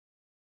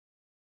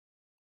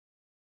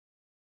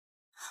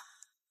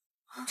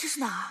这是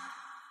哪儿？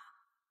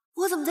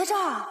我怎么在这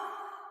儿啊？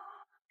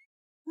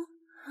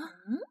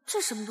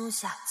这什么东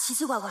西啊？奇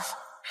奇怪怪的！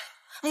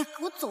哎，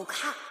给我走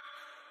开！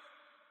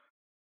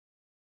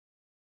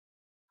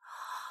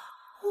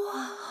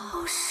哇，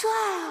好帅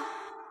啊！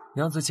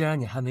娘子，既然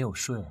你还没有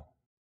睡，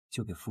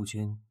就给夫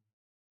君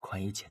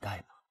宽衣解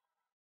带吧。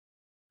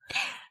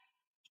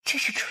这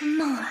是春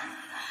梦啊！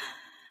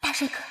大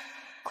帅哥，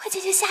快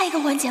进行下一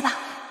个环节吧。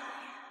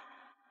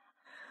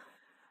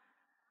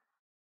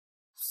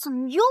怎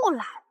么又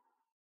来了？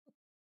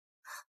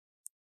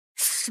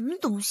什么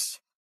东西？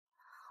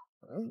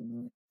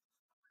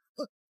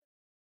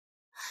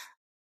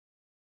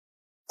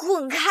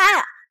滚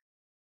开！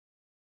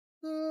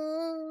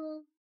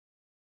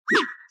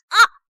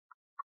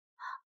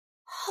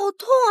好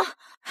痛啊！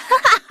哈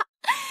哈，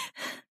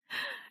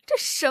这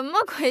什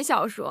么鬼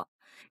小说？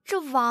这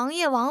王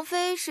爷王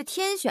妃是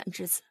天选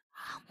之子，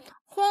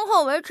婚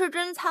后维持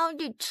贞操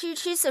第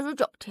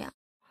7749天，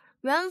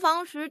圆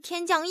房时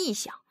天降异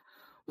象，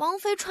王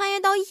妃穿越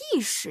到异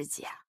世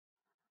界。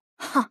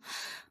哼，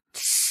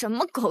什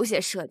么狗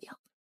血设定？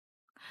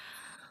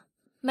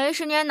没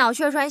10年脑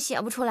血栓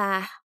写不出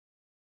来。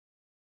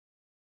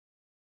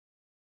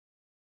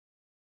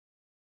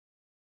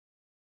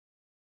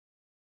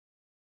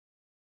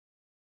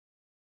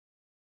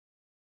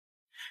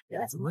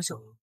怎么想？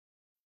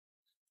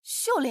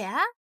秀莲？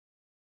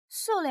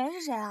秀莲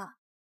是谁啊？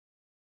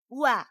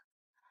喂，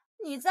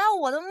你在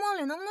我的梦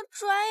里能不能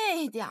专业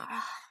一点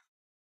啊？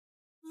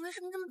为什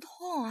么这么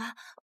痛啊？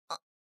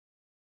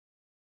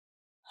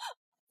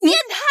变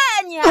态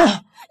啊你！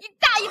你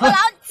大尾巴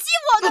狼，欺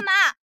负我干嘛？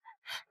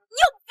你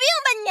有病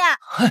吧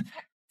你！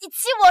你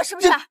欺负我是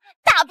不是？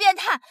大变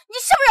态，你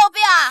是不是有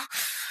病啊？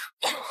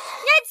你还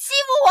欺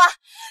负我！完了，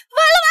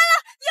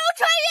又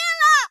穿越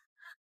了！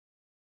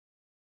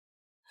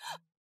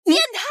变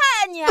态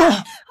啊你！完了，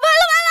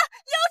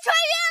又穿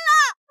越了！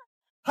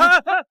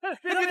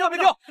别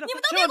跳！你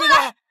们都别过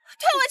来！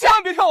退回去！千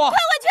万别跳啊！退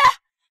回去！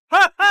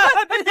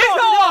别跳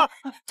啊！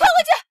退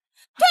回去！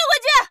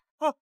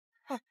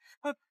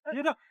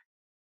别跳！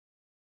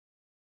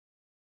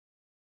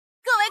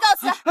各位告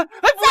辞，再也不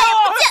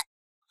见！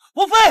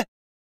王妃，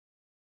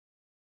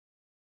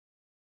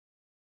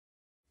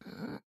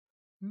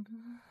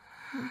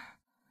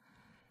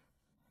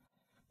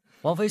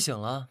王妃醒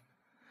了。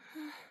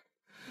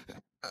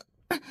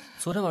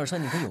昨天晚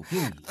上你跟有病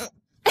一样，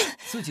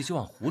自己就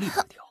往湖里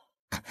边跳，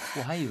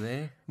我还以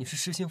为你是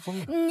失心疯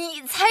了。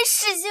你才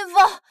失心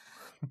疯！我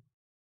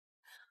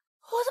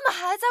怎么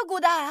还在古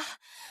代啊？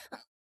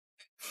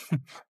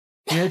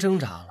别挣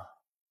扎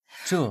了，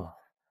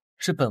这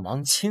是本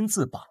王亲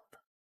自绑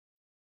的，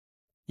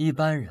一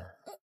般人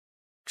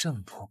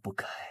挣脱不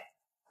开。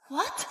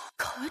What？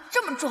 口味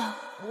这么重？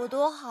我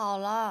都好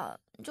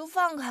了，你就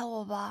放开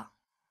我吧。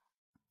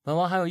本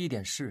王还有一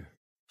点事，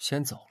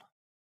先走了。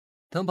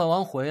等本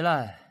王回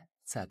来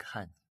再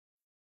看你。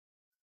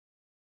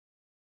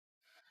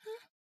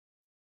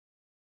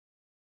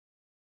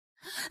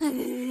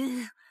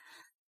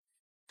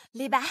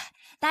李白，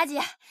妲己，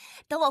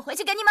等我回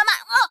去给你们买。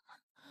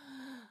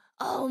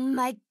Oh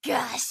my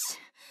gosh！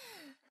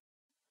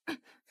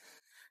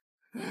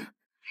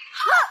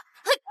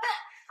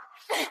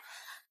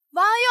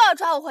 王又要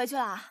抓我回去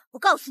了。我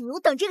告诉你，我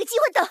等这个机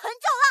会等很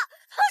久了。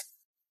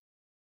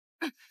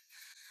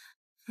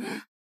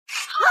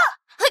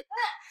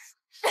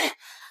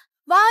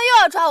王又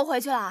要抓我回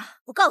去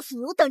了。我告诉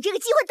你，我等这个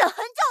机会等很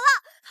久了。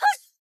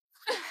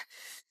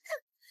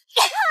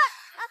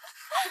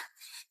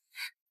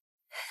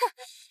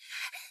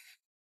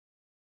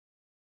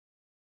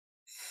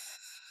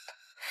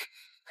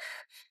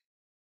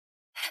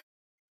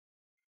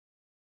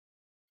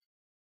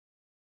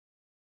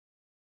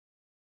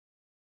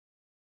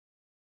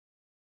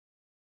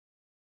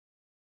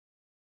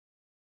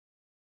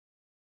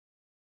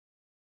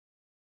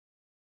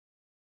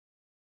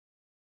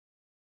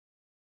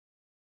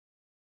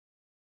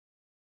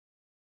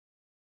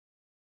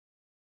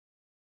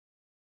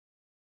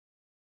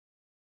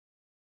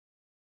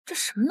这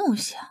什么东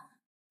西啊？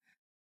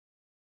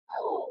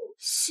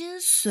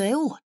心随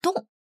我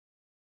动。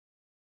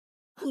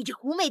你这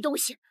狐媚东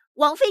西，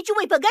王妃之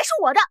位本该是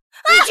我的，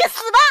你去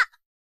死吧！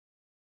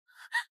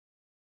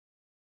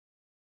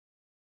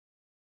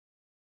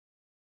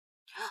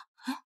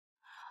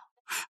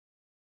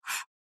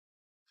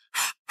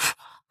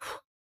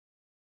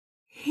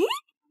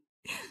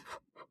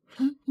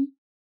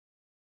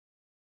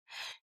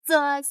左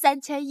3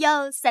圈，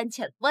右3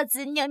圈，脖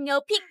子扭扭，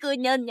屁股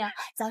扭扭，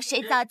早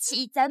睡早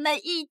起，咱们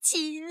一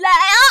起来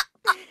啊！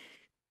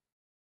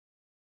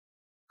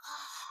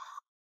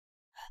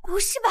不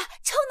是吧，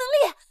超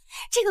能力，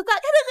这个挂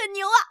开的很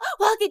牛啊！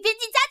我要给编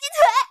辑加鸡腿。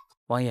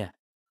王爷，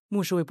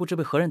穆侍卫不知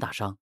被何人打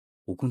伤，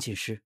武功尽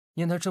失。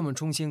念他这么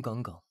忠心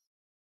耿耿，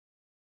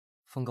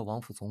封个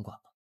王府总管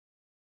吧。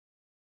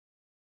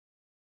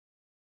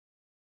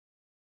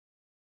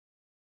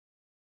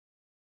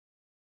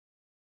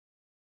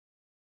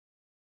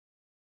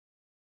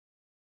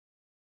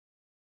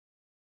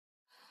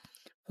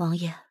王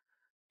爷，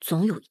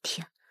总有一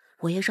天，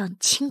我要让你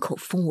亲口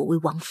封我为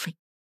王妃。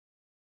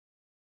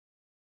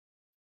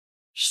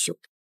秀，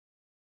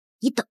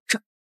你等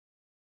着，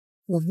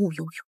我穆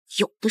有有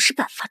有的是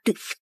办法对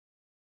付你。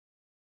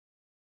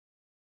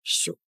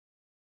秀，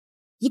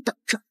你等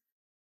着，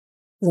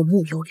我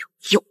穆有有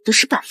有的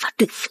是办法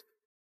对付你。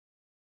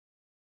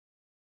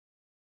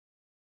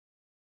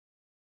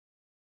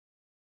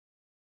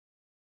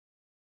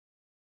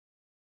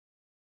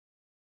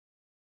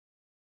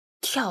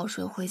跳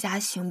水回家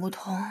行不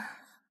通，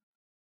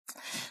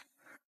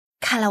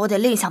看来我得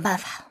另想办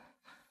法。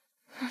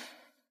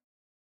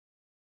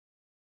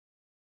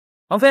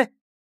王妃，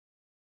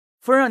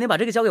夫人让您把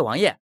这个交给王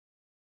爷。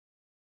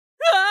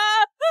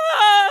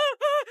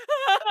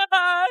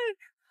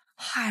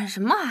喊什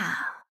么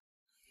啊？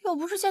又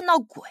不是见到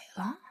鬼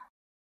了。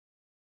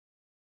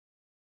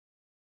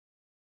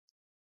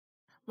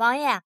王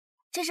爷，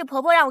这是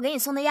婆婆让我给你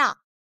送的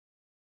药。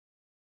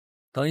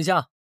等一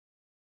下。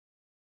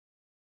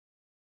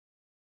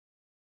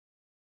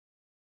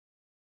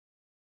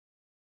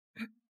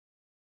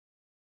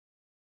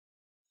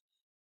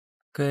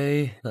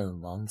给本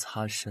王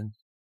擦身。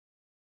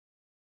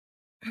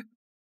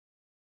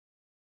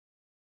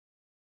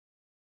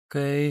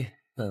给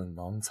本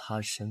王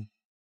擦身。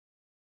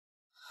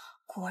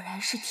果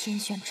然是天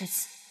选之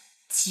子，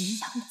极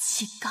阳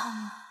气刚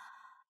啊！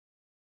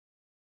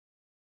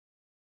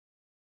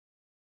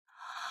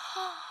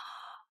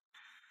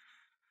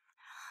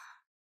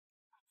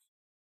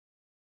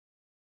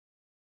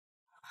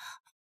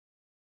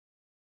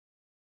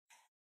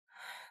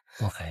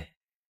莫非，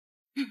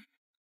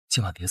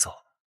今晚别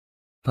走，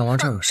本王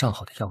这儿有上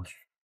好的药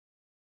浴，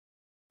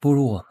不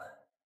如我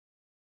们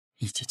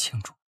一起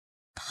庆祝。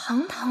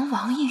堂堂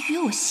王爷约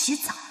我洗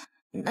澡，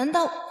难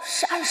道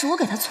是暗示我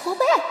给他搓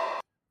背？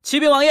启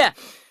禀王爷，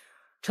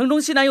城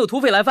中西南有土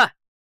匪来犯，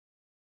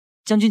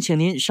将军请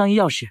您商议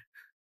要事。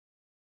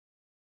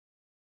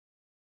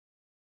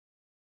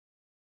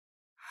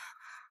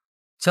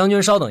将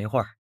军稍等一会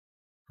儿，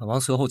本王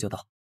随后就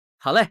到。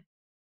好嘞。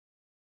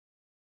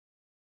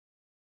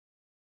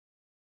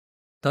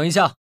等一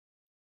下，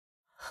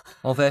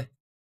王妃，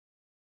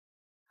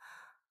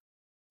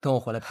等我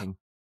回来陪你。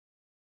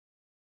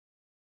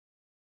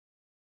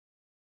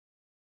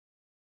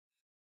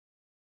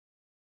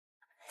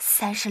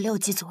36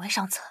级左卫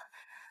上策，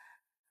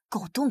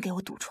狗洞给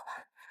我堵住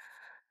了，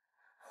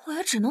我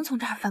也只能从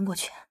这儿翻过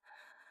去。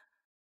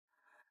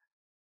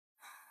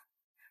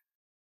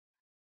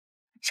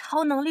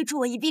超能力助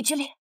我一臂之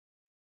力。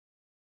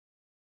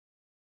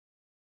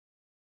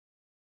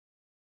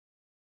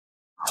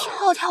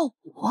跳跳舞，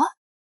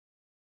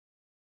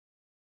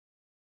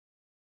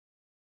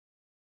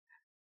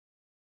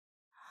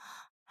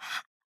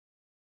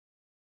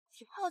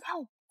跳跳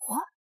舞。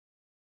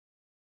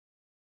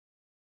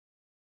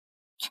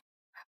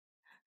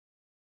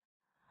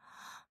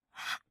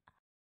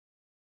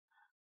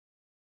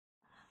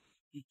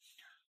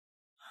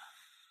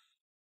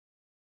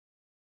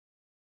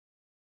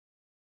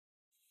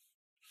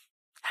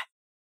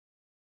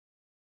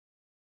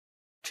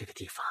这个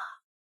地方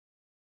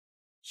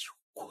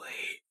有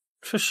鬼。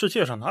这世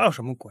界上哪有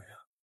什么鬼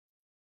啊？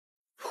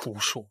胡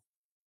说！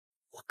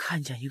我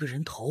看见一个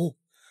人头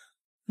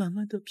慢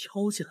慢的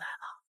飘进来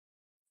了，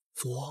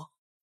左、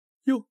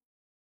右、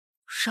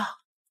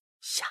上、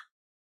下，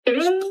一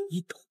抖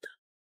一抖的，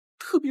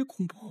特别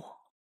恐怖。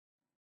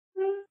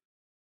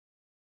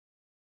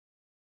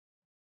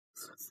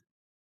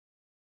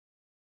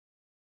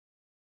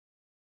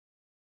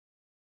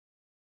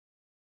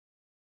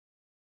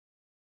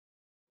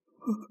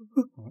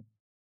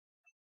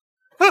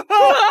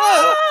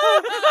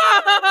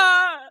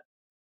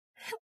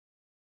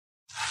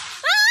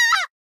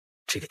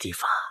这个地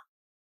方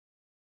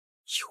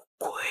有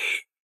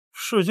鬼。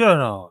世界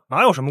上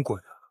哪有什么鬼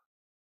啊？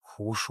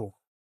胡说！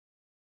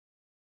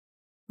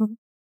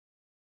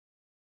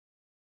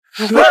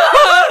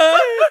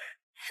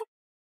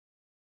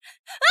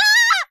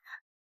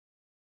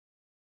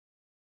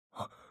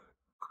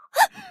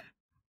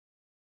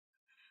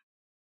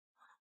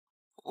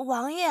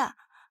王爷，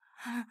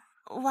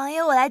王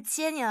爷，我来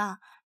接你了。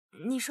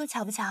你说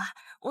巧不巧啊？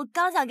我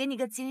刚想给你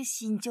个惊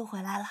喜，你就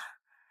回来了。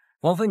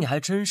王妃，你还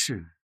真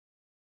是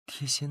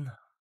贴心呢。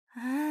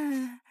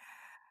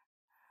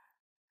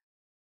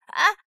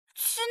哎，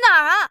去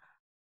哪儿啊？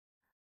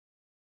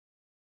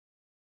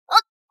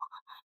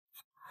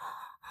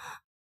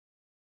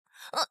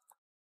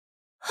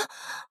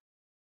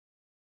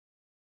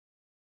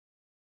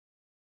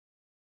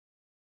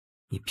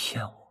你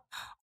骗我！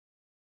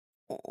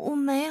我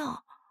没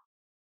有。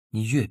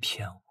你越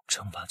骗我，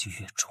惩罚就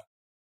越重。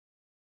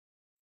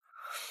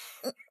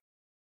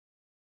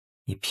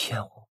你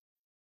骗我！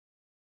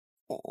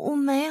我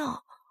没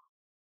有。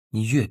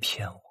你越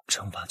骗我，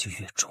惩罚就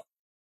越重。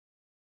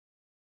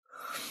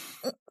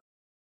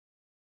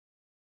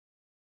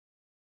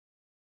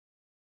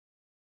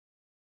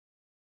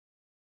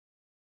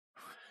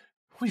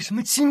为什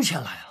么今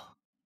天来啊？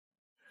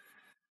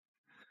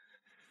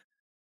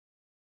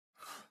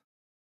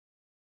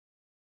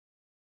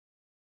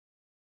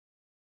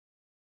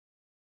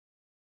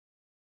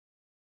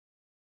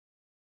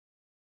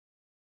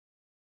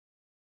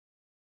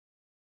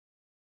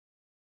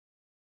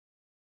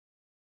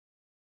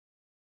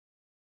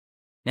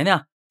娘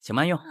娘，请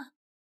慢用。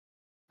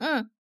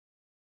嗯。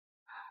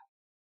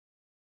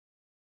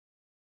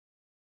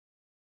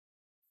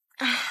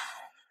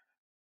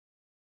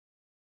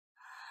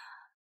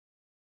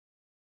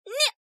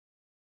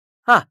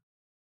啊，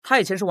她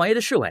以前是王爷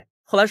的侍卫，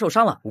后来受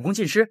伤了，武功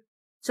尽失，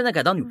现在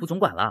改当女仆总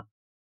管了。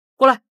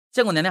过来，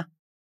见过娘娘。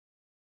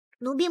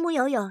奴婢穆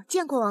有有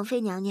见过王妃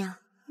娘娘。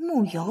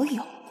穆有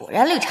有，果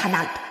然绿茶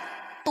那里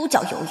的都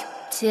叫有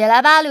有。起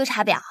来吧，绿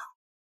茶婊。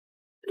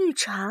绿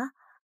茶？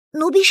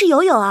奴婢是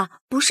有有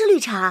啊，不是绿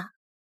茶。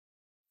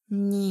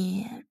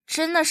你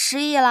真的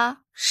失忆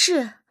了？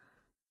是。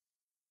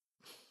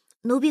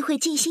奴婢会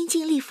尽心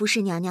尽力服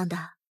侍娘娘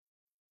的。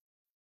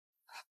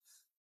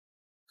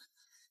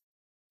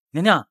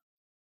娘娘，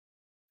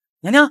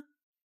娘娘，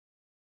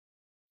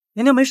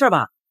娘娘没事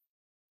吧？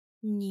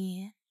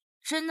你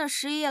真的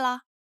失忆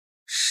了？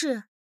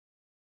是。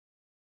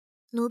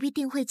奴婢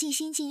定会尽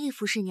心尽力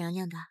服侍娘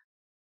娘的。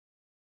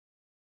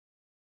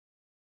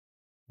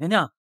娘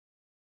娘，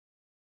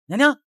娘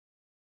娘，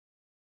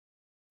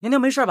娘娘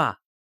没事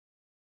吧？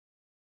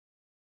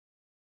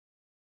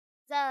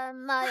怎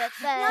么也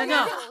飞娘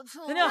娘，不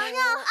出娘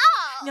娘，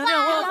娘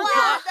娘，我不可。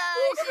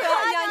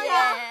娘娘，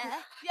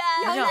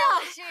娘娘，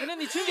娘娘，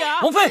你轻点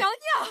啊！王妃，娘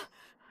娘，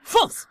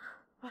放肆！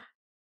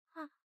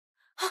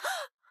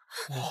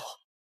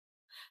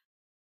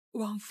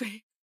王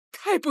妃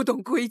太不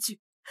懂规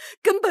矩，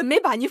根本没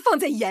把您放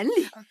在眼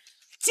里。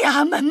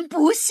家门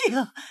不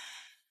幸，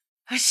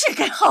是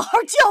该好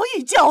好教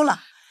一教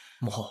了。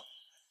母后，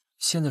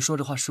现在说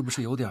这话是不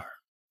是有点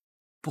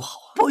不好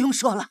啊？不用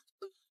说了，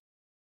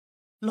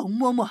龙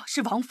嬷嬷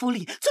是王府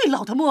里最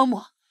老的嬷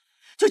嬷，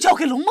就交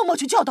给龙嬷嬷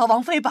去教导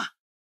王妃吧。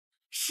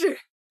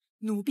是，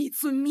奴婢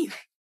遵命。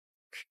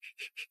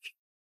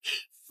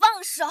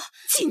放手！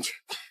进去。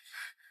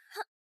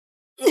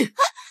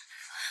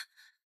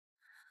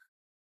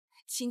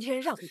今天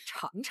让你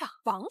尝尝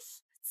王府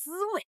的滋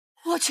味。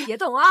我去，别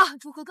动啊！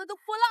主哥哥都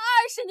活了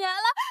20年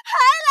了，还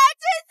来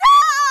这套！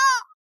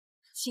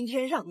今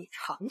天让你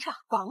尝尝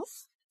王府的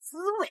滋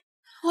味。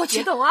我去，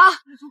别动啊！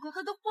主哥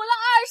哥都活了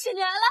20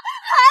年了，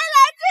还来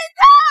这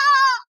套！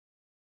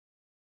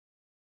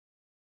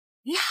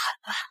你喊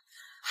吧，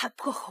喊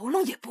破喉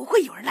咙也不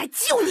会有人来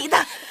救你的。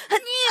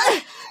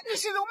你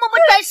是容嬷嬷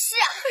转世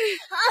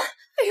啊！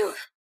哎呦！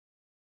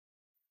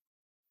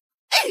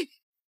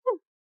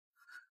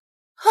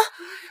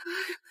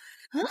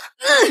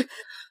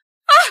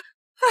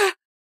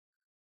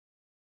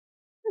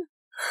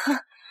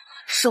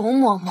容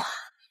嬷嬷，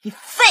你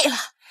废了！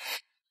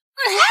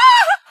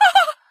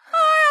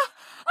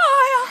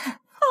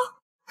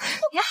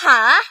你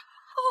喊啊，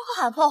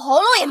喊破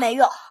喉咙也没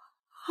用。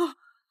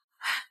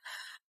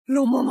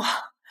龙嬷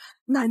嬷，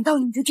难道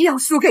你就这样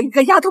输给一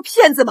个丫头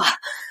片子吗？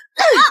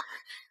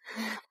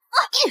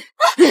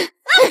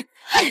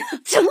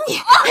整你！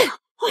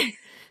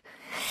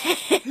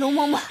容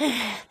嬷嬷，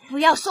不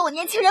要说我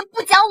年轻人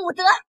不讲武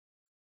德！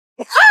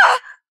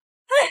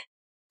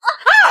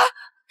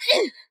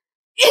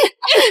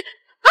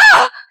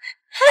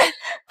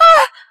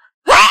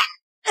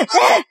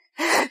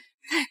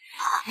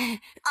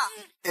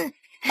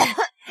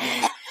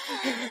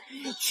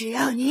只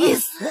要你一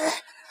死，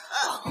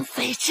王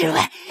妃之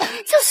位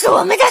就是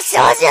我们家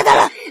小姐的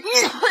了。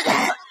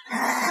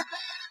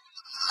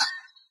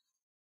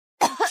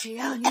只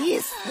要你一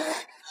死，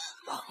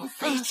王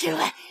妃之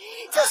位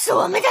就是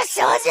我们家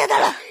小姐的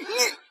了。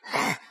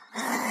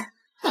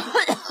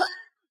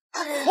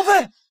王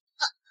妃，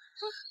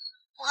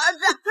我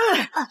的，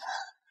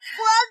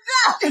我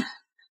的。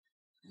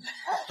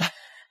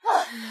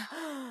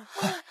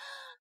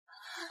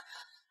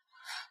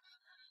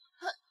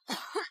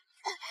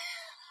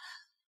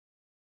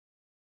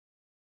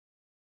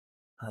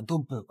敢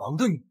动本王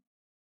的女，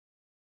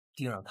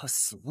定让她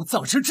死无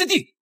葬身之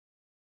地！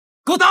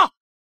给我打！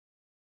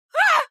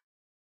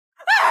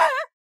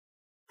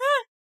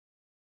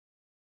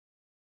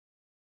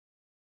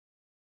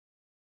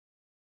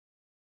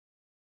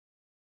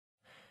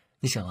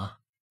你醒了，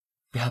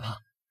别害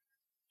怕，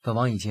本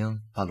王已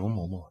经把龙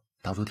嬷嬷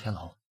打入天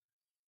牢。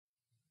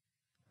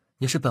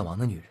你是本王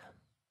的女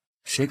人，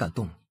谁敢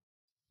动你，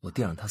我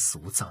定让她死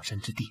无葬身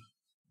之地。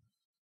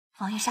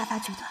王爷杀伐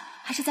决断，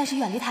还是暂时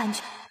远离他安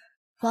全。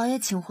王爷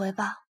请回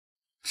吧，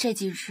这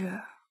几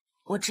日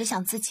我只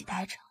想自己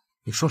待着。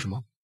你说什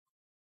么？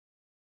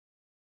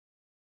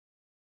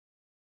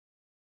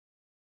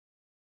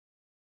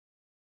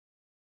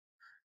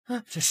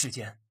这世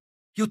间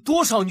有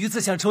多少女子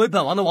想成为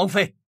本王的王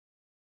妃？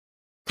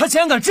她竟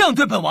然敢这样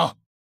对本王！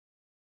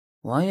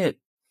王爷，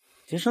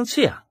别生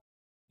气啊，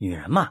女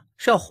人嘛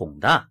是要哄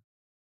的。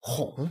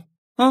哄？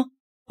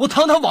我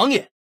堂堂王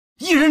爷，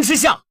一人之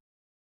下，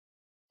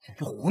简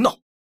直胡闹！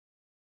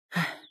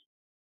唉，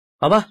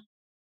好吧，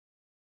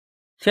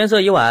天色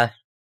已晚，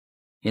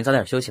您早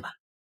点休息吧，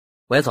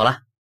我也走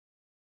了。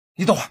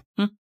你等会儿，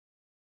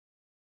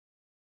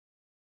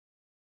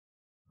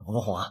王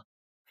凤凰啊，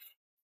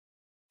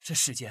这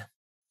世间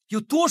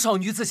有多少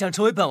女子想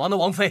成为本王的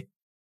王妃？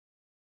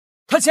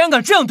她竟然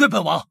敢这样对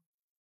本王！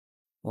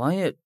王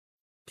爷，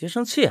别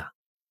生气啊，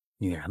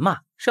女人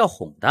嘛是要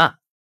哄的。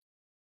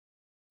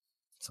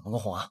怎么个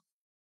哄啊？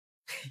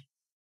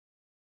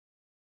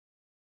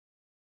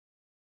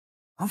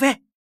王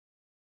妃，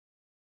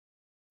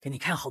给你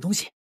看好东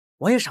西，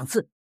王爷赏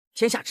赐，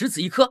天下只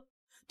此一颗，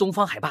东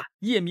方海霸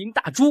夜明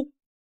大珠。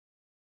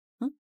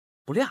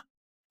不亮。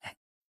哎，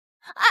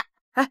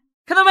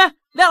看到没？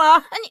亮了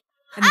啊！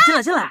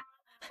你进来！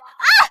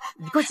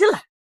你给我进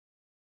来！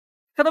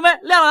看到没？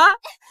亮了啊！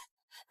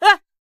你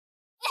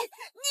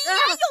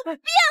有病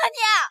啊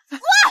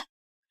你！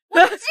我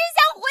只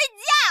想回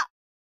家。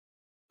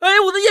哎，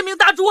我的夜明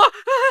大珠啊！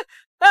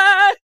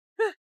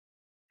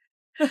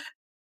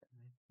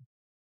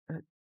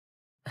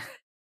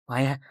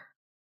王爷，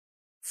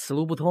此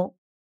路不通。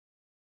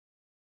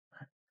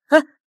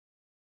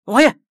王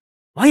爷，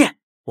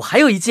我还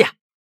有一计。哇，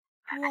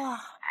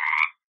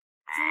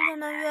今天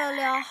的月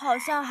亮好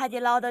像海底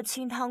捞的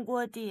清汤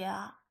锅底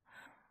啊！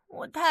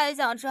我太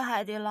想吃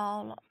海底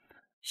捞了。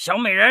小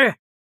美人，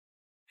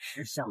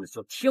识相的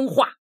就听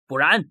话，不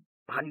然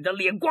把你的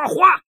脸刮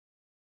花。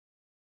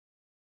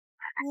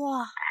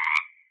哇，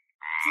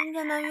今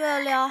天的月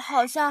亮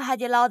好像海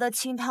底捞的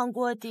清汤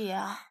锅底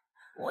啊！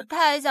我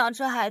太想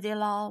吃海底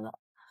捞了，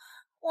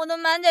我的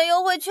满减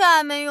优惠券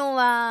还没用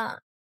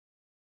完。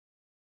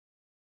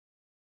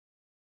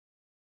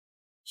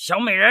小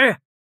美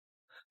人，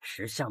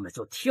识相的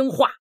就听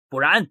话，不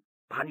然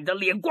把你的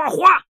脸刮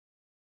花。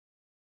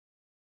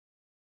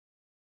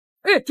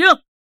停！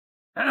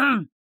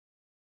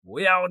不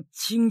要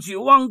轻举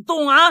妄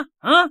动啊！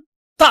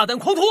大胆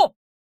狂徒，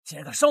竟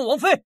然敢伤王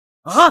妃！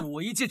是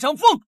我一记掌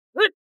风！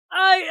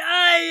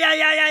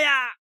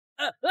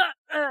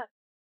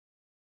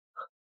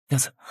娘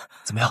子，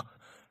怎么样？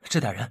这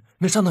歹人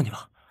没伤到你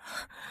吧？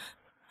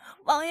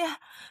王爷，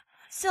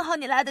幸好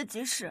你来得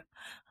及时，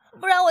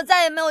不然我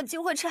再也没有机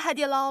会吃海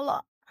底捞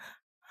了。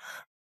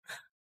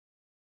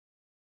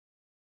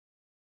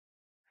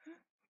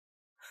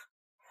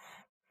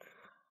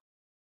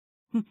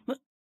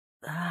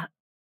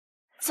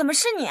怎么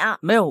是你啊？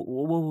没有，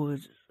我。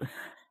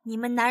你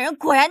们男人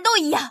果然都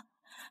一样，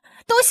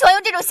都喜欢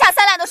用这种下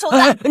三滥的手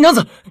段。娘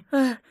子，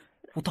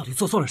我到底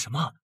做错了什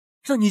么，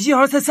让你一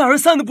而再再而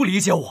三的不理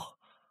解我？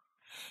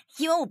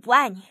因为我不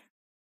爱你。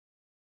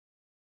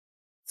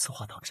此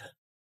话当真？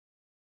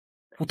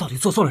我到底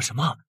做错了什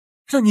么，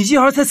让你一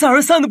而再再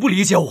而三的不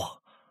理解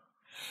我？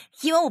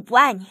因为我不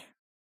爱你。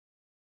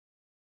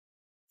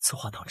此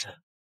话当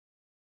真？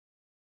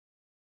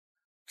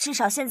至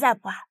少现在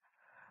不爱。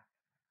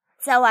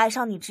在我爱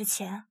上你之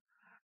前，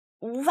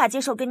我无法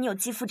接受跟你有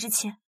肌肤之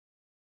亲。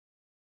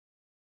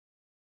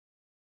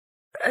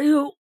哎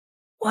呦，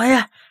王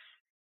爷！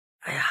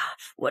哎呀，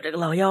我这个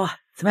老腰啊，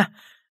怎么样？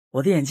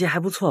我的演技还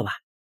不错吧？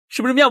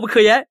是不是妙不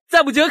可言，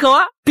赞不绝口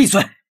啊？闭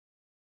嘴！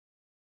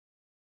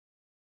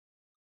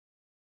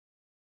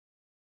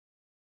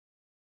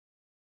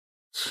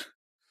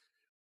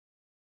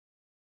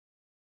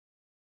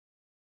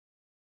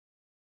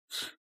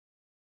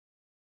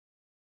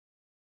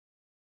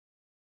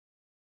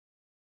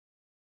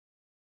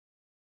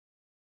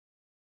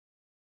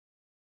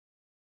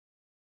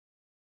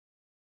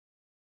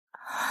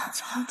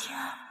苍天，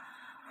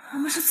我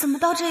们是怎么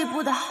到这一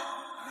步的？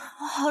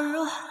我好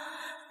热，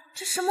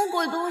这什么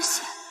鬼东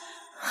西？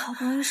好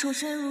不容易守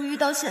身如玉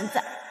到现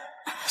在，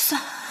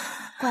算了，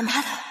管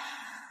他的。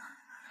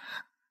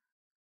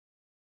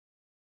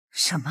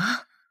什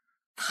么？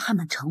他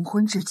们成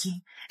婚至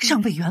今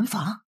尚未圆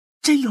房，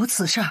真有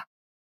此事？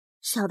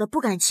小的不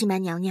敢欺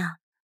瞒娘娘，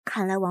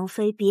看来王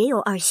妃别有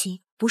二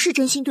心，不是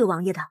真心对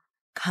王爷的。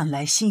看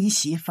来新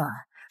媳妇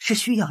儿是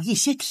需要一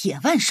些铁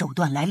腕手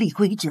段来立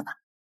规矩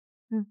了。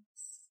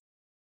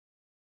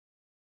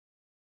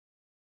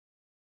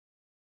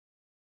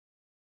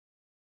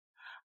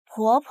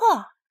婆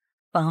婆，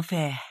王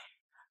妃，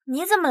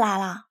你怎么来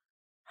了？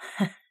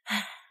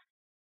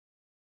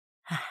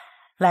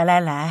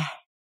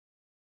来，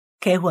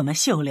给我们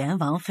秀莲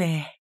王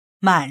妃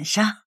满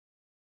上。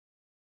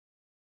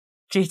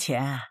之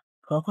前啊，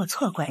婆婆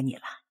错怪你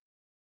了，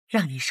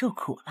让你受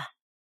苦了。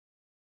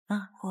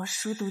我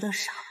书读的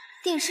少，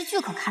电视剧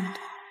可看得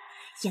多，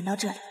演到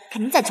这里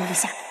肯定在酒里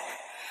下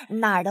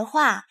哪儿的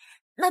话，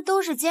那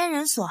都是奸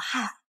人所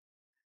害。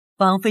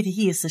王妃的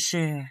意思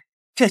是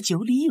这酒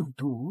里有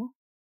毒。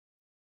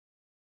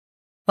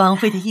王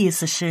妃的意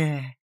思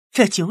是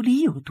这酒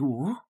里有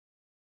毒。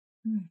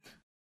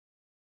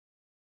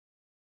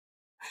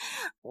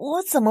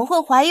我怎么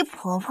会怀疑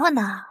婆婆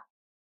呢？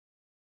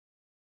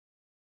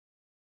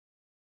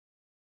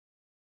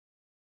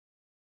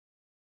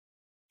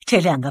这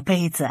两个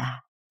杯子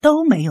啊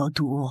都没有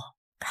毒。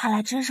看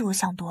来真是我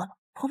想多了，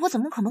婆婆怎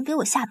么可能给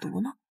我下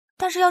毒呢？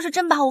但是要是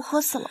真把我喝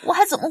死了，我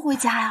还怎么回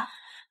家呀？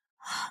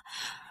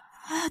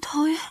哎呀，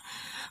头晕！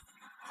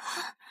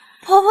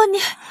婆婆你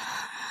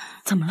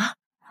怎么了？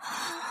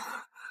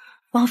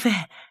王妃，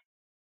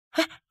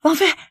王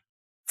妃，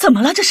怎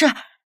么了？这是？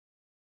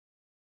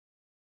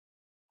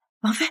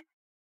王妃，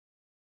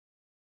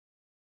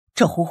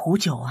这壶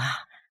酒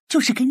啊，就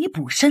是给你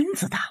补身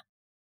子的。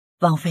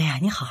王妃啊，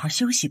你好好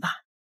休息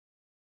吧。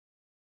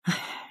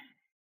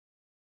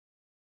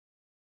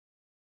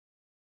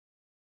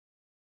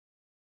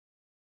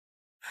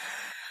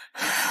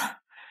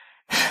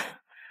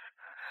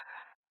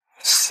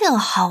幸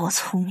好我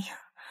聪明，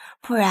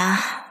不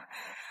然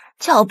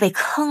就要被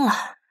坑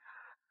了。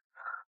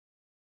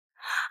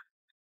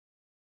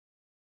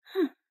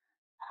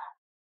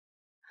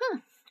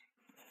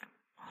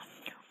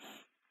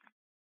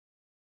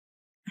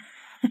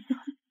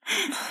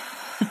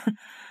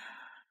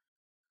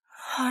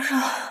好热。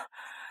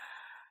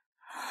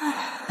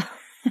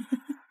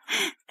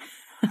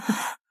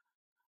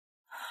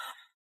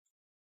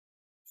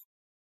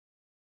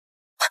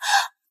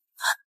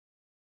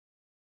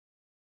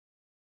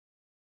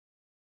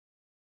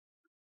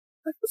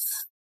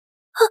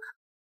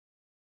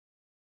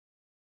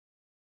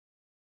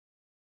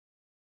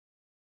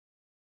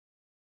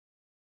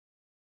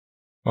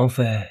王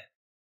妃，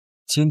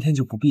今天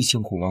就不必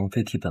辛苦王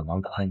妃替本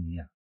王看一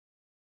眼。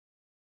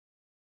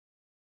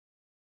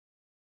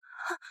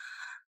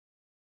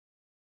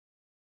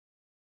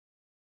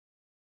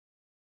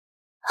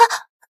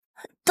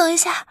等一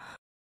下，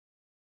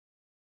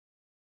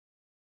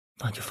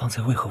那你方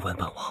才为何吻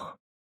本王？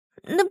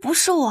那不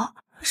是我，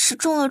是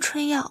中了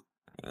春药，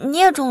你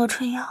也中了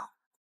春药，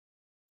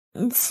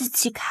你自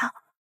己看。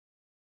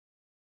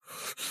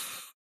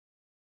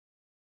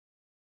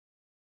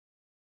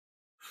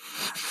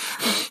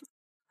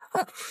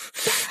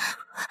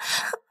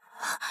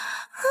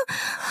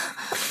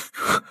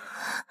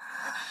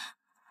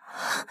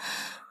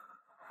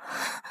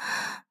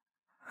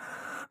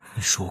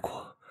你说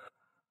过，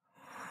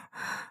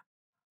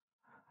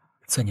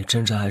在你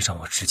真正爱上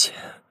我之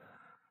前，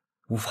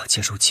无法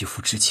接受肌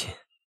肤之亲。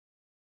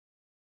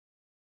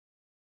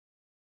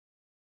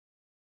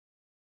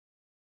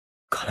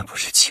看来不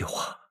是气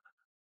话。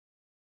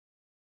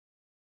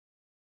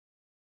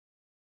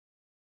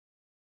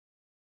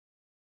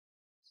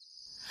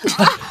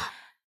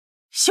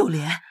秀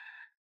莲，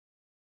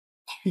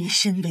你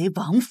身为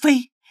王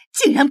妃，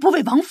竟然不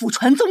为王府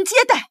传宗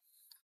接代，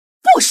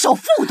不守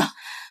妇道，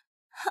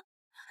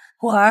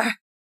我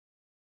儿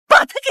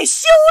把他给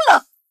休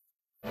了。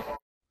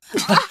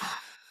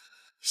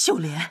秀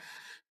莲，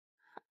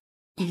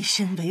你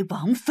身为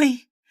王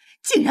妃，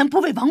竟然不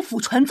为王府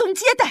传宗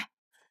接代，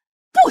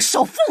不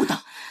守妇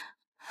道，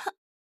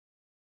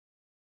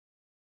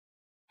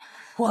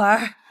我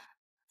儿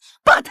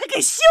把他给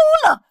休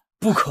了。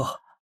不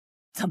可！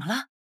怎么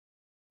了？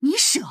你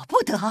舍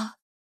不得？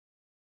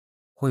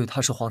我与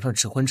他是皇上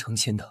指婚成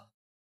亲的，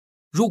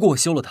如果我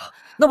休了他，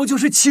那不就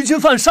是欺君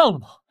犯上了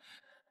吗？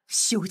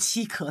休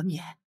妻可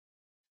免，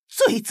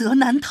罪责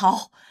难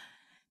逃，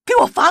给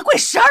我罚跪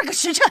12个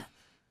时辰。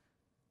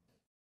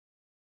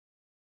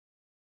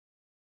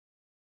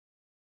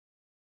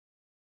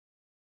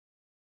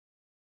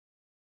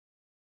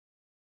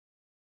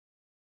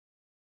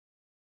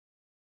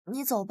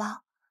你走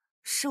吧，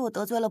是我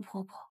得罪了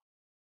婆婆，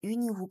与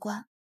你无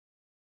关。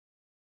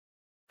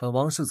本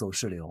王是走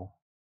是留，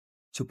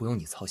就不用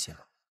你操心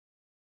了。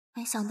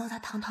没想到他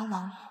堂堂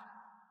王爷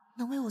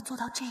能为我做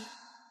到这样。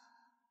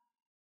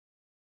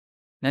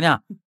娘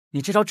娘，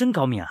你这招真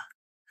高明啊！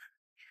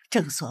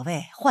正所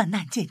谓患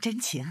难见真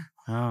情，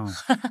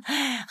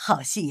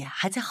好戏呀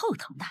还在后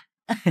头呢。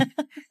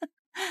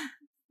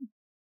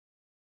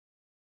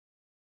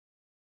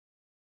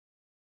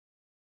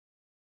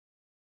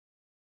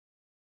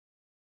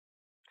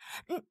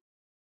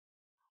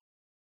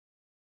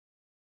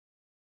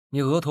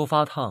你额头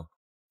发烫，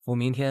我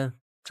明天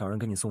找人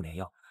给你送点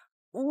药。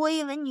我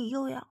以为你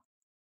又要……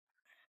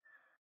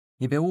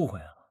你别误会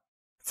了，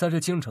在这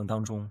京城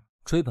当中，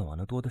追本王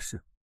的多的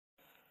是。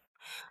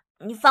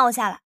你放我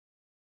下来！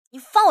你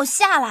放我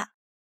下来！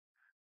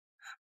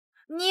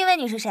你以为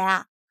你是谁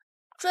啊？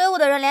追我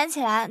的人连起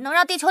来能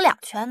让地球2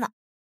圈呢。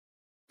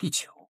地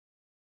球？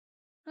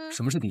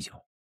什么是地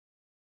球？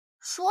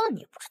说了你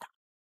也不知道。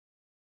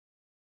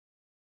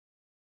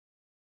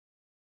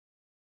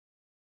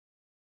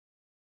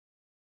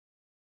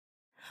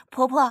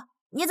婆婆，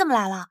你怎么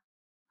来了？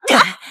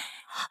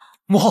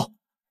母后，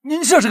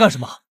您这是干什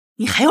么？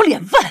你还有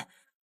脸问？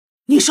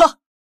你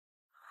说。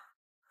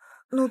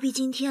奴婢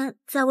今天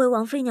在为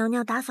王妃娘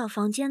娘打扫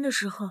房间的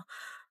时候，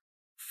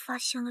发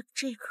现了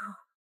这个。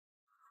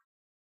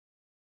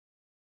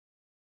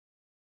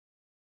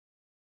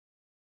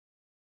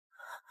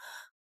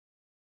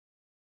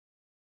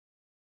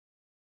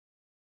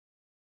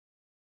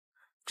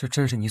这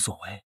真是你所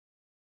为。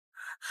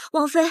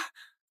王妃，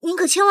您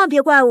可千万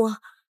别怪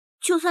我，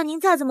就算您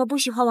再怎么不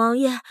喜欢王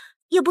爷，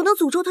也不能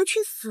诅咒他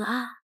去死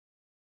啊！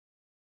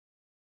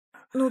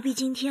奴婢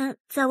今天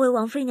在为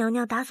王妃娘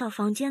娘打扫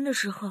房间的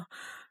时候，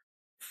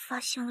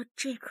发现了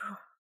这个。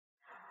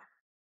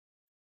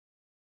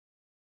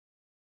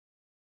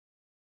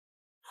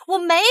我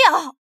没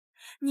有，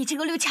你这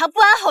个绿茶不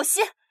安好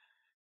心。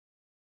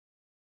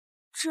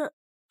这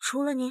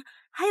除了您，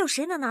还有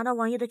谁能拿到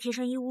王爷的贴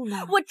身衣物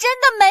呢？我真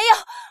的没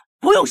有。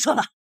不用说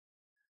了，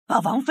把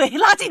王妃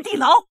拉进地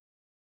牢。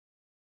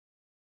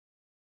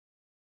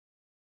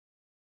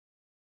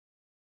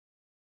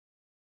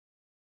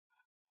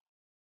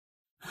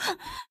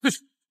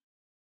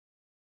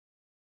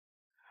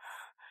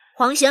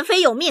皇贤妃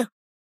有命，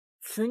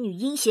此女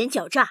阴险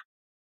狡诈，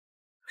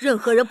任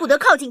何人不得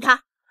靠近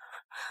她。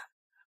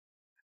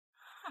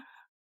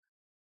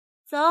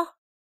走。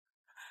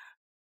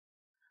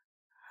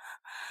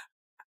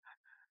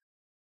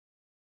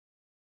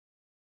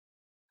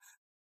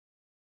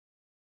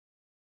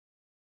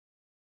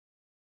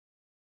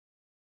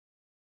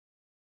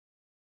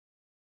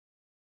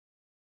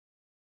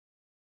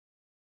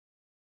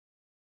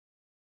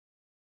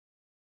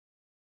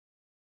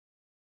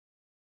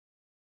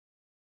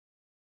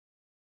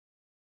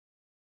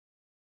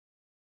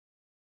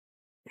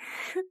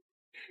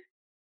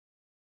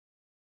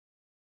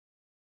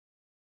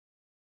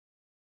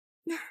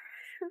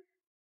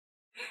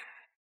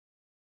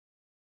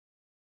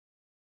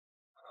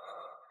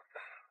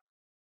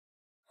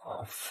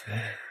王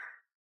妃，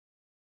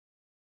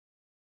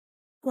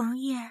王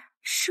爷，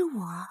是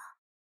我。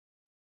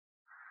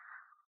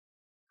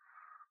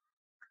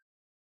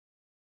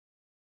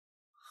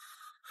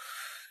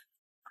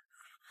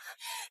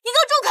你给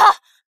我住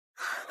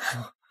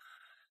口！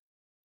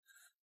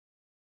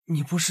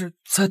你不是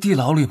在地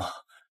牢里吗？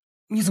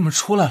你怎么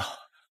出来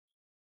了？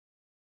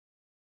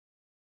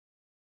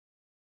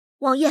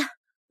王爷，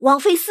王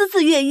妃私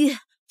自越狱，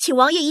请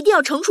王爷一定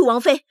要惩处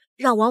王妃，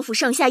让王府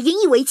上下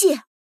引以为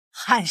戒。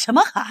喊什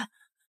么喊？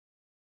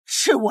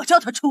是我叫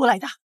他出来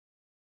的。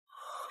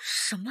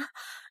什么？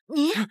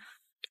你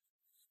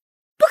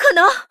不可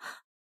能！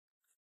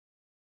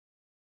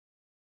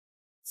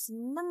怎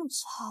么那么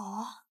吵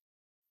啊？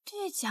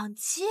对讲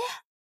机？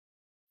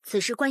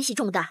此事关系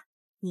重大，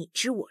你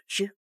知我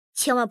知，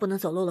千万不能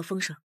走漏了风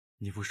声。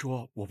你不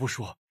说，我不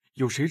说，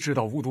有谁知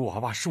道巫毒娃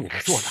娃是我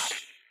们做的？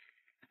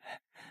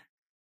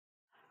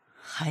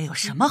还有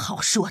什么好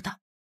说的？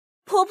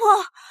婆婆，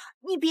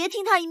你别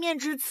听他一面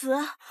之词，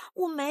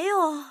我没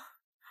有。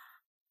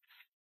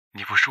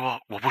你不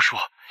说，我不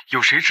说，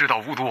有谁知道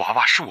巫毒娃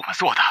娃是我们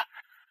做的？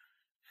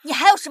你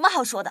还有什么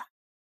好说的？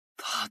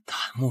大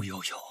胆穆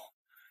悠悠，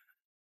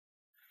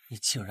你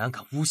竟然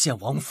敢诬陷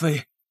王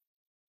妃！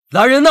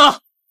来人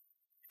呐，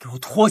给我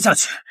拖下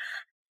去，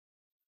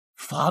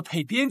发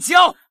配边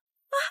疆！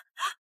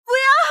不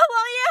要，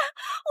王爷，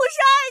我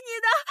是爱你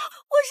的，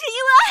我是因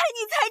为爱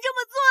你才这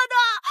么做的。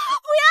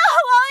不要，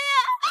王爷，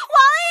王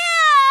爷！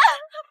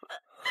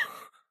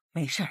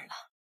没事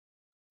了，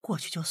过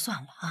去就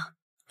算了啊，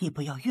你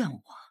不要怨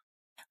我。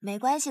没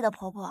关系的，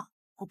婆婆，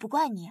我不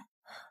怪你。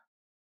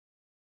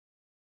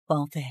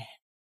王妃，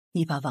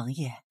你把王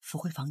爷扶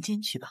回房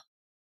间去吧。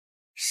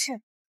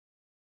是。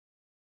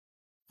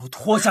给我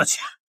拖下去！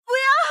不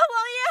要，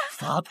王爷！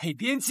发配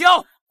边疆！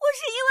我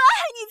是因为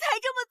爱你才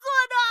这么做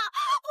的。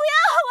不要，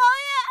王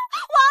爷，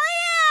王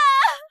爷！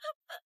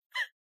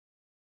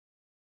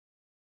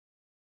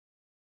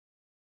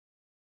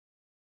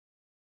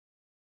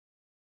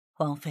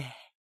王妃，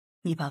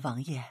你把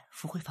王爷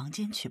扶回房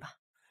间去吧。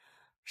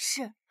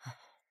是。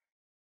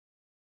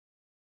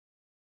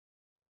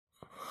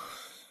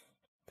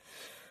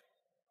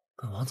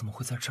本王怎么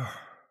会在这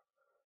儿？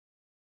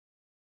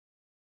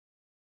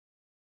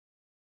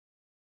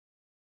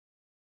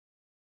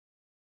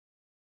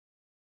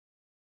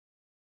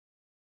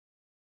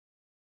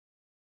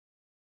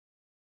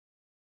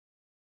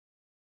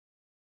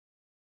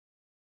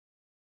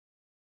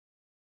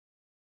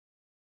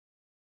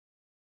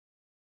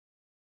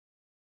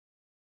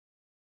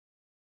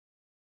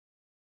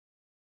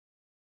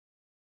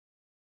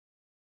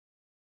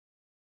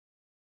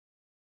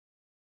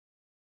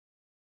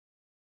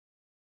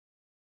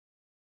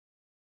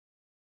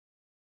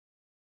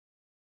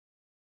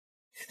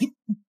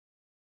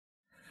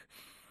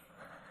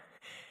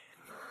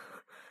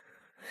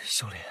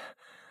秀莲，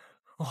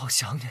我好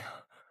想你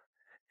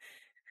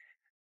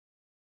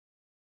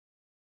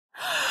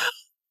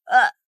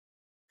啊！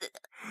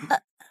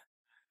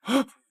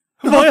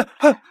王爷，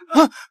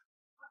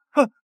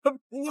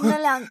你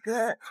们两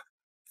个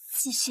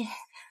继续。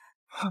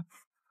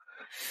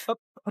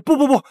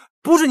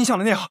不是你想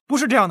的那样，不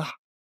是这样的。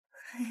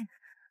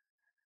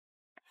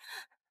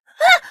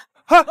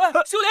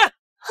秀莲，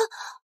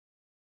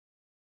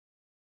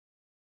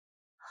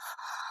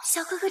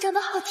小哥哥长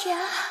得好甜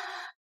啊！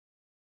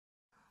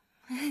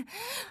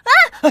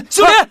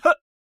秀莲，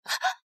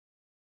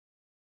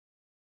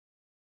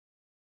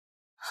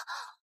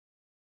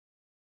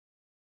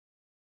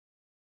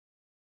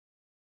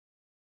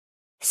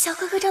小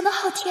哥哥长得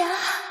好甜啊！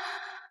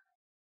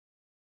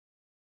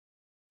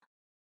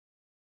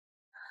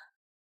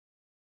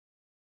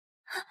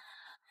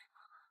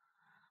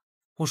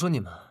我说你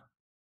们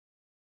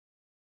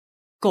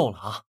够了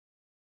啊！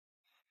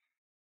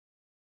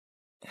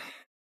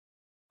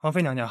王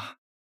妃娘娘，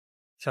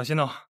小心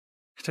哦，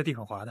这地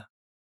很滑的。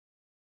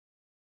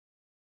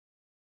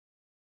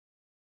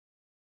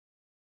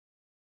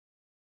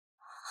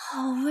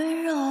好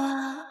温柔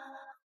啊！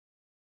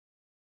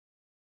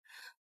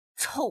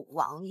臭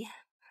王爷，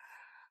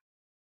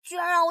居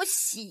然让我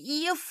洗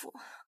衣服，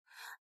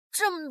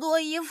这么多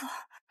衣服，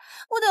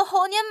我得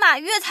猴年马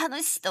月才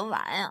能洗得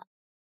完呀！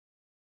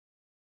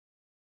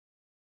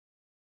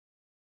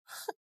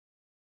哼！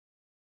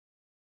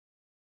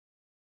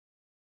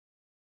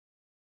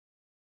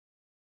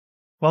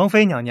王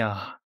妃娘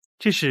娘，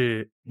这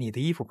是你的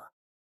衣服吗？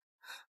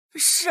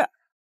是。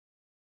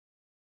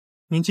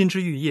您金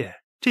枝玉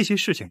叶，这些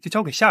事情就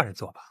交给下人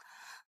做吧。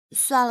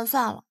算了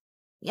算了，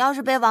要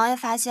是被王爷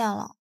发现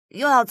了，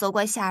又要责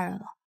怪下人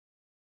了。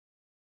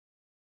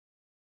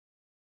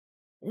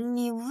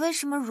你为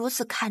什么如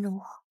此看着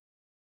我？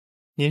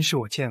您是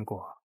我见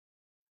过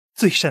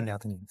最善良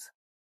的女子。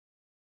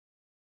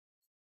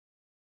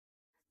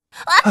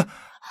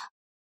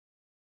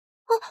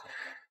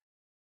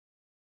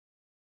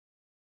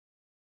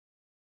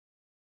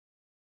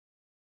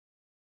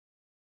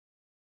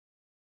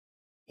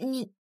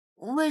你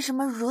为什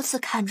么如此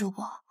看着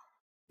我？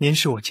您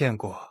是我见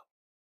过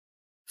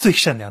最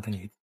善良的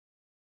女子。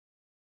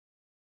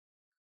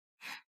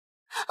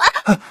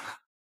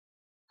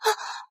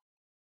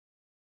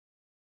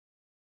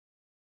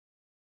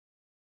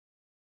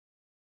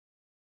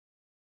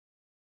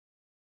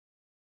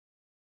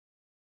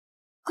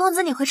公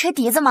子，你会吹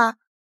笛子吗？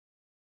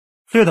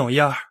略懂一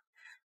二。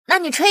那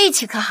你吹一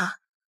曲可好？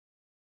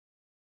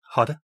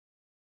好的。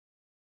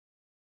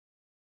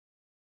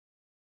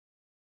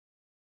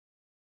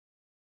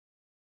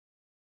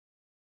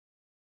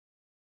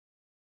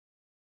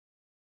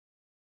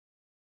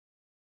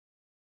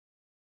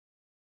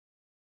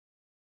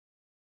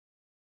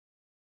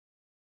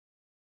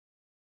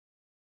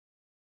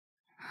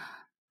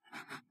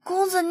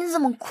公子，你怎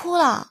么哭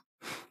了？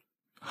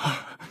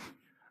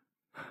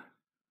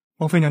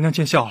王妃娘娘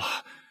见笑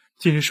了。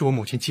今日是我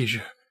母亲忌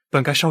日，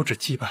本该烧纸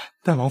祭拜，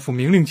但王府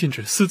明令禁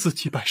止私自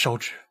祭拜烧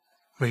纸，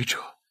违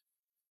者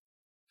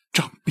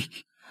杖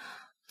毙。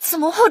怎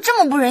么会有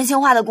这么不人性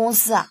化的公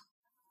司啊？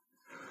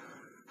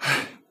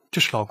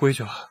这是老规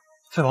矩了，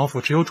在王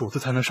府只有主子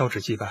才能烧纸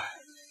祭拜。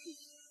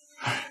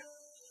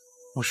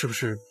我是不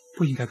是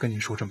不应该跟您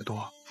说这么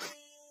多，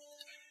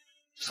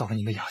扫了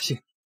您的雅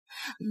兴？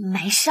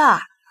没事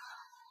儿，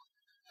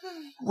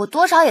我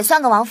多少也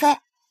算个王妃，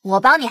我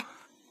帮你。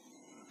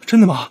真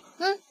的吗？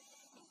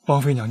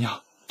王妃娘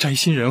娘宅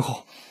心仁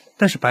厚，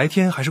但是白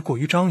天还是过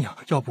于张扬，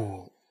要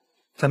不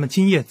咱们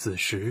今夜子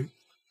时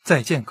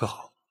再见可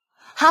好？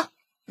好，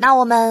那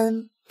我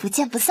们不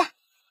见不散。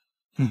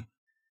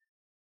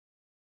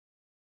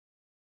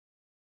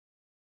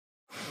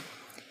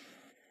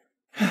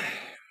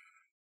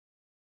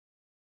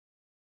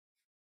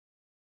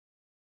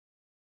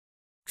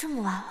这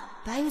么晚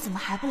了，白玉怎么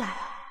还不来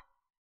啊？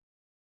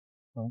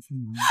王妃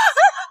娘娘，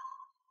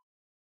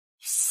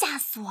吓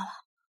死我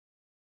了！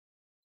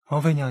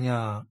王妃娘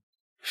娘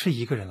是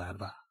一个人来的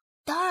吧？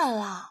当然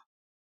了。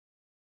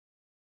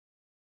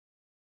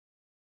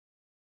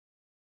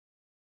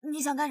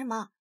你想干什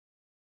么？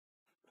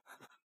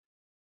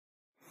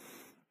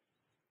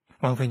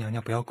王妃娘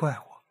娘不要怪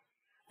我，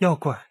要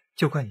怪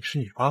就怪你是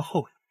女娲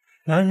后人。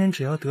男人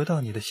只要得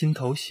到你的心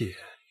头血，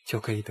就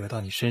可以得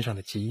到你身上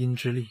的极阴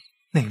之力，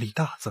内力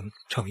大增，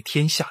成为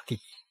天下第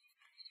一。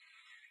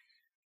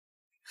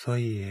所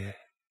以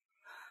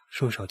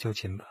束手就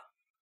擒吧。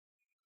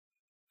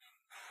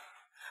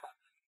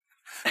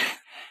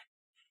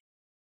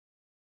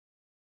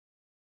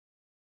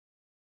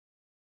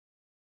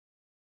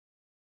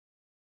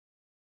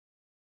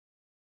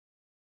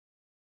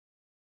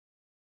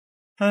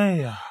哎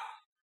呀，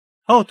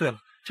哦对了，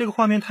这个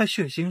画面太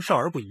血腥，少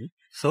儿不宜，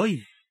所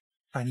以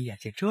把你眼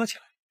睛遮起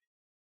来。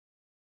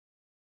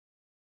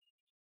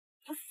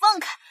放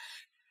开，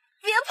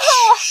别碰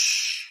我！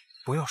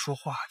不要说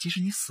话，即使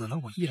你死了，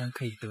我依然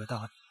可以得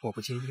到你，我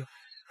不介意哦。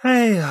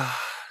哎呀，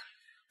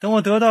等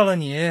我得到了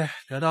你，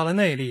得到了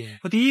内力，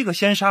我第一个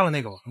先杀了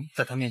那个王，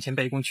在他面前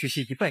卑躬屈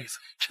膝一辈子，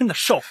真的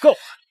受够了。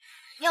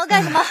你要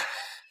干什么？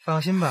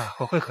放心吧，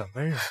我会很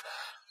温柔的，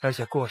而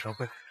且过程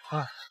会很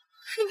快。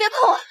你别碰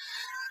我！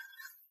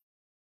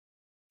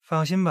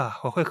放心吧，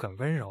我会很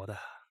温柔的，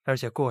而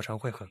且过程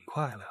会很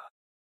快乐。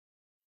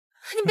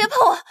你别碰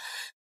我！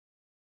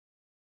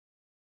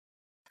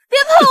别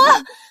碰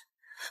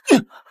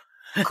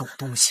我！狗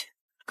东西，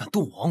敢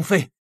动我王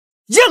妃，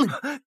阉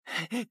了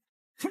你！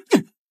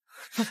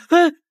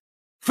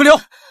飞流，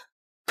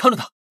看着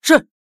他。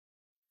是。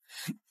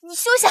你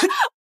休想！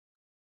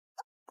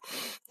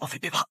王妃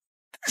别怕，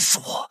是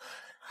我。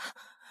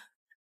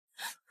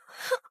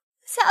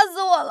吓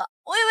死我了！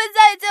我以为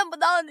再也见不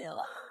到你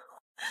了。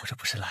我这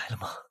不是来了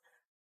吗？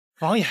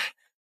王爷，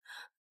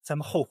咱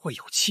们后会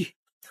有期。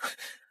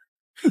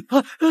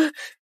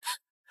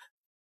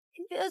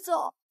你别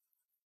走。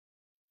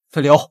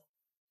飞流，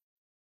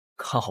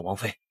看好王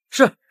妃。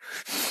是。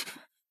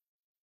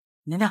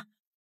娘娘，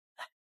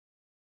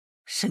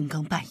深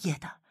更半夜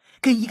的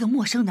跟一个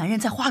陌生男人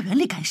在花园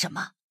里干什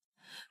么？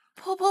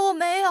婆婆，我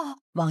没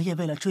有。王爷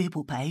为了追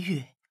捕白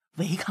玉，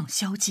违抗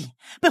宵禁，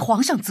被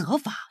皇上责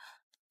罚。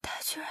他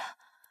居然，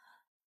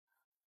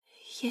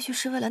也许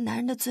是为了男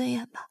人的尊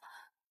严吧，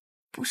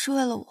不是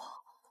为了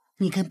我。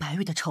你跟白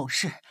玉的丑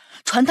事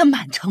传得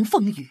满城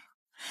风雨，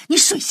你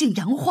水性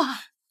杨花。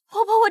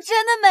婆婆，我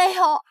真的没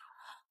有。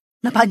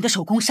那把你的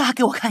手工纱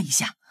给我看一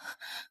下。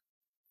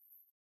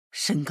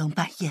深更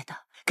半夜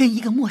的跟一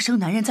个陌生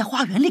男人在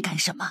花园里干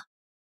什么？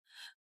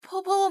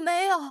婆婆，我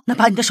没有。那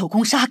把你的手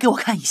工纱给我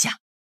看一下。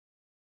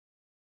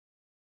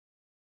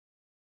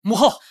母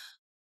后，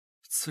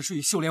此事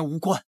与秀莲无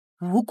关。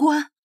无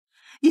关？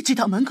你知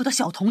道门口的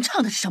小童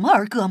唱的是什么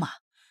儿歌吗？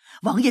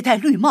王爷戴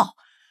绿帽，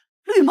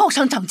绿帽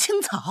上长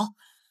青草。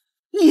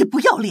你不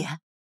要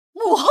脸，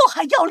母后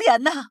还要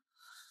脸呢！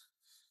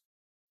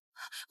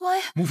王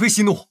爷，母妃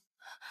息怒，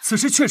此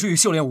事确实与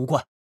秀莲无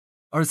关，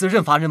儿子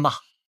任罚任骂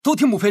都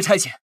听母妃差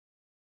遣。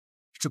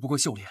只不过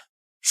秀莲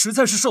实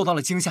在是受到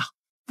了惊吓，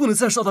不能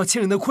再受到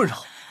亲人的困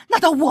扰。那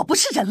倒我不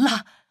是人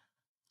了。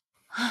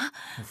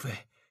母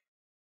妃，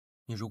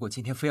你如果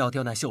今天非要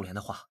刁难秀莲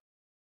的话，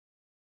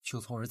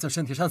就从儿子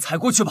身体上踩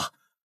过去吧。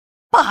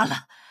罢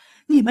了，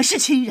你们是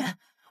亲人，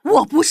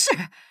我不是。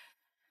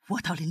我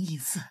到灵隐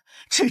寺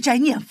吃斋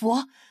念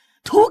佛，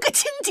图个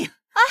清净。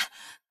哎，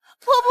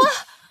婆婆，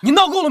你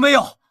闹够了没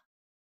有？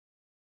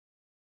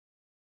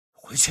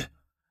回去。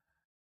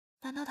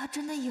难道他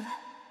真的以为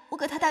我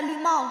给他戴绿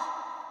帽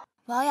了？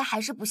王爷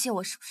还是不信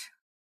我是不是？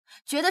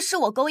觉得是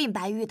我勾引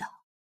白玉的？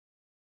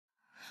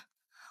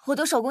我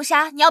读手工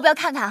纱，你要不要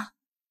看看啊？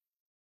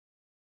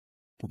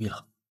不必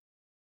了。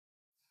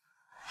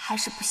还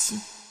是不信？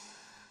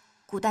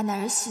古代男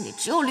人心里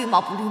只有绿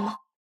帽不绿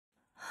帽。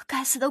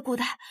该死的古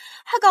代，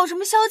还搞什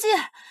么宵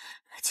戒？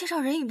街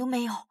上人影都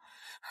没有。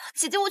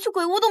姐姐，我去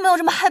鬼屋都没有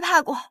这么害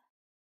怕过。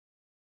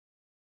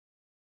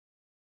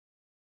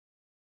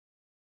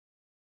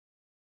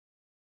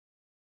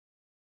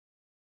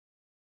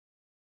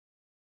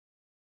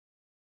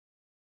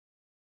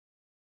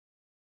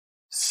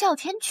哮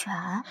天犬，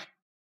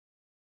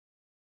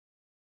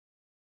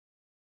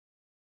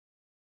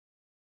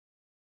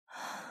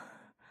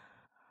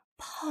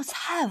泡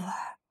菜味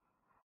儿。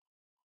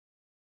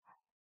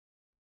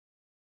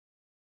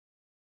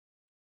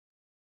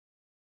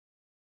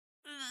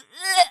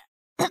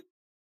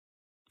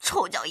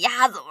臭脚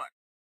丫子味儿。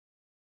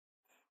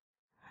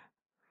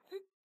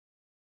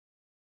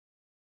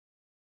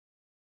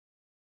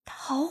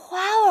桃花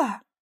味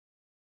儿。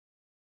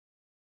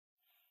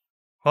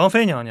王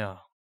妃娘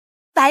娘，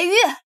白玉，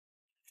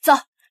走，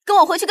跟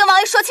我回去跟王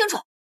爷说清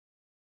楚。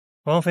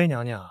王妃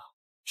娘娘，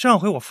上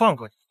回我放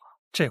过你了，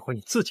这回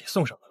你自己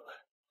送上门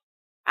来。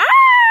啊！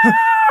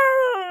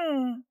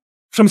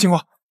什么情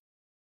况？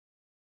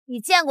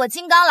你见过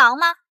金刚狼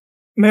吗？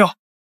没有。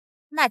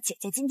那姐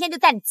姐今天就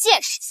带你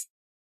见识一下。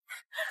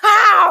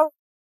啊！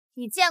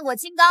你见过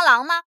金刚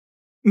狼吗？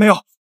没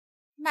有。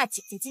那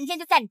姐姐今天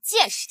就带你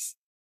见识一下。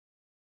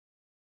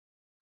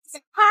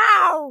啊！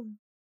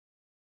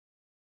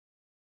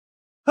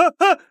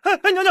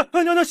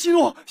娘娘，息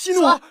怒！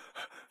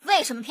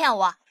为什么骗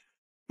我？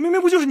明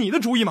明不就是你的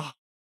主意吗？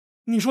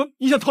你说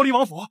你想逃离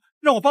王府，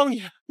让我帮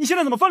你，你现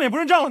在怎么翻脸不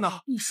认账了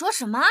呢？你说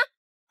什么？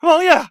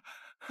王爷，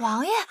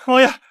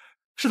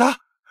是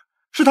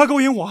他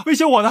勾引我，威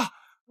胁我的。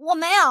我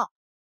没有。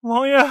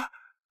王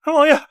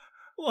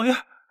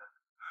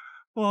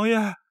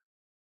爷，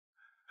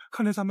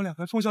看在咱们两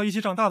个从小一起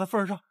长大的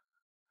份上，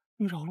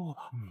你饶了我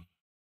吧。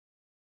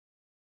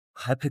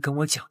还配跟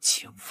我讲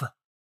情分？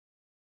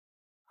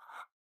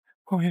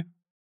王爷，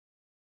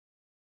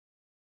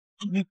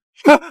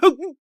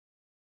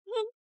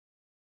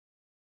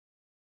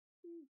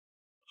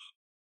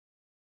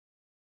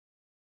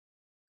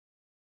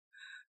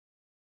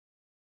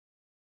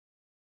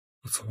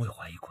我从未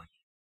怀疑过你。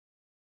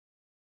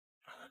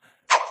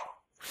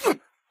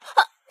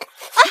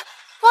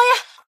王爷，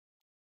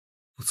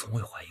我从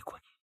未怀疑过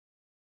你。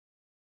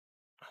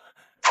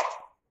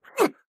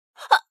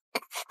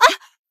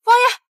王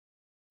爷，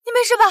你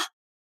没事吧？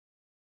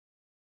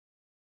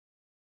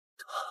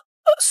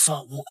算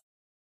我。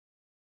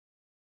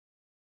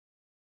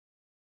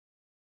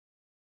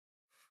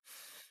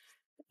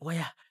王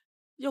爷，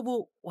要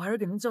不我还是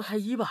给您叫太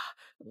医吧，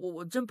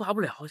我真拔不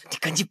了。你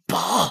赶紧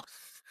拔！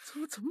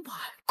怎么拔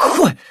呀？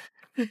快！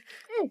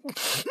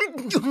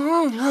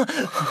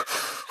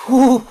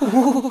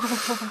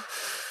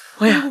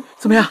王爷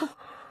怎么样？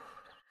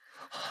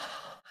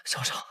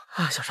稍稍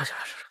啊，小伤。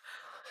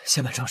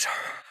先办正事儿。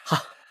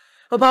好，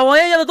把王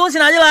爷要的东西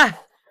拿进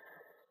来。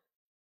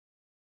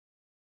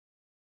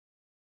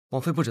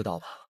王妃不知道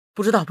吧？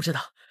不知道，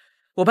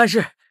我办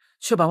事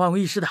确保万无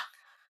一失的。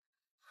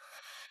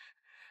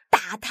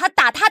打他！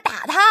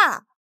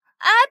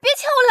哎，别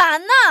抢我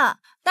蓝呢！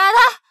打他！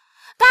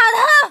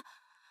啊！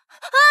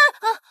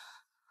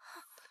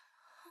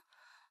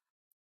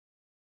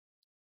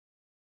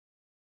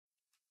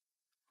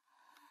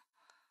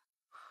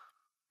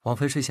王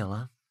妃睡醒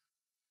了，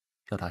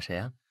要打谁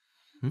啊？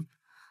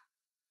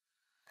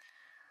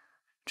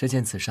这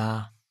件紫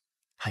纱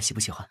还喜不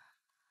喜欢？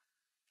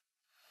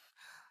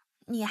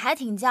你还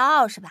挺骄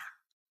傲是吧？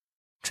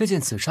这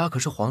件紫纱可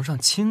是皇上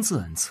亲自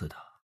恩赐的，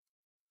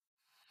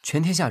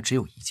全天下只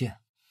有一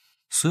件，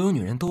所有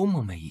女人都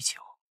梦寐以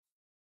求。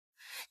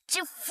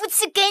这福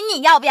气给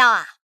你，要不要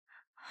啊？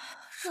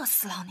热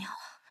死老娘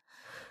了！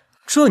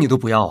这你都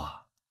不要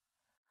啊？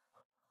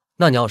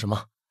那你要什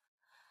么？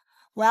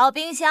我要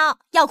冰箱，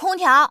要空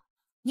调，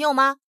你有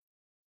吗？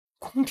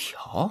空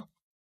调？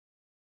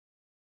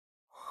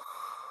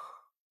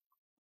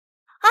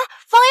啊，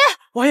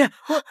王爷，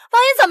王爷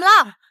怎么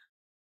了？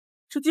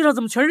这地上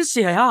怎么全是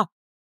血呀？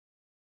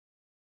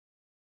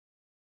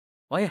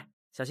王爷，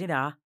小心点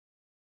啊！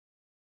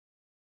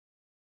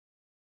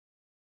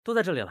都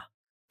在这里了，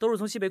都是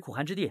从西北苦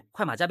寒之地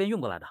快马加鞭运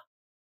过来的。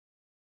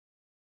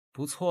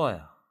不错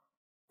呀，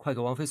快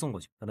给王妃送过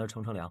去，让她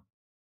乘凉。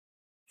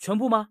全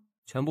部吗？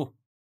全部。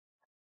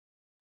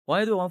王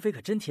爷对王妃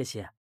可真贴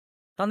心，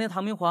当年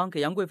唐明皇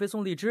给杨贵妃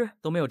送荔枝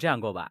都没有这样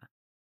过吧？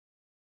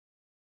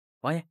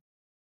王爷，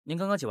您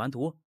刚刚解完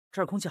毒，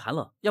这儿空气寒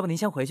冷，要不您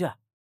先回去？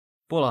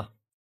不了，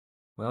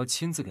我要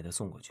亲自给她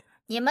送过去。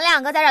你们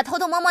两个在这偷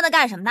偷摸摸的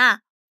干什么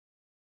呢？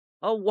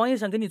王爷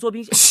想给你做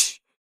冰箱。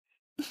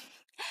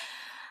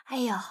哎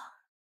呦，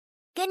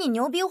给你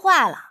牛逼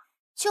坏了！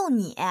就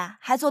你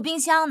还做冰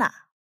箱呢？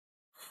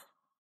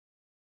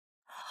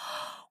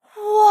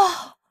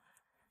哇，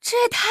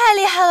这也太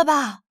厉害了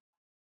吧！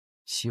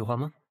喜欢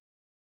吗？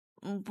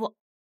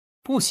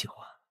不喜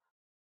欢。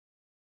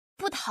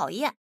不讨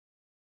厌。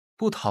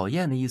不讨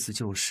厌的意思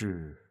就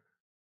是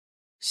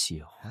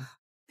喜欢。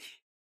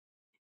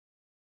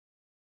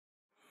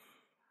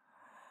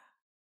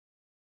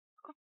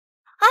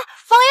哎，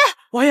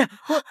王爷，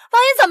王爷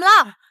怎么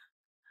了？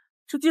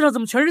这地上怎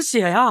么全是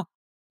血呀？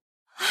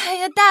哎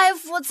呀，大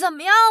夫，怎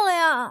么样了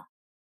呀？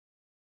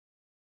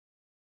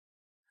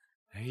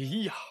哎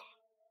呀，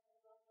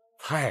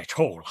太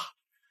臭了！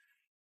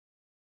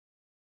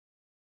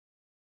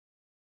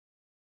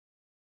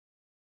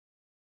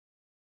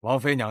王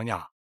妃娘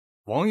娘，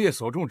王爷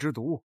所中之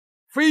毒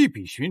非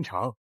比寻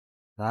常，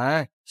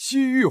乃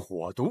西域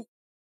火毒，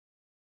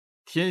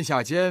天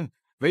下间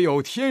唯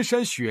有天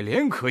山雪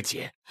莲可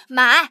解。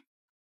买！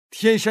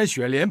天山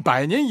雪莲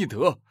100年一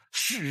得，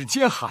世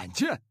间罕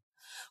见。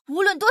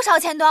无论多少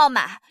钱都要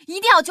买，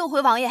一定要救回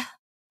王爷。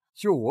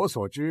就我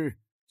所知，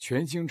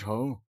全京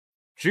城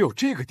只有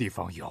这个地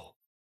方有。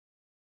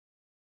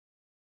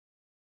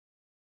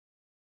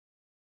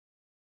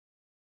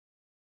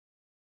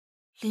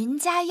林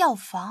家药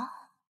房。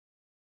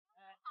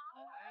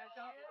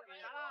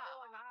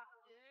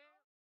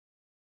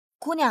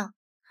姑娘，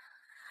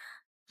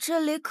这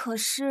里可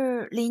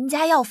是林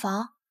家药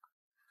房，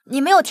你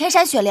没有天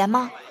山雪莲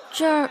吗？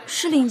这儿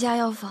是林家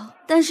药房，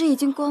但是已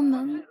经关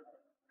门了。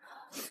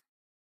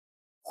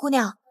姑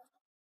娘，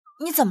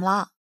你怎么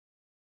了？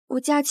我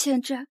家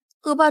欠债，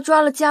恶霸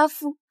抓了家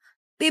父，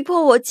逼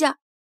迫我嫁，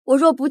我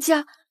若不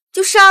嫁，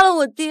就杀了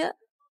我爹。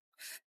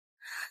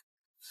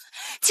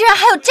竟然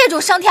还有这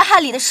种伤天害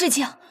理的事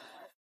情！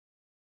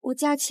我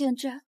家欠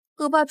债，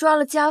恶霸抓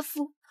了家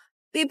父，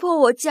逼迫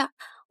我嫁，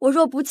我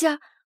若不嫁，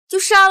就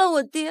杀了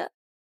我爹。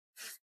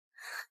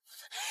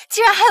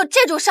竟然还有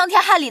这种伤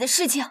天害理的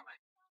事情！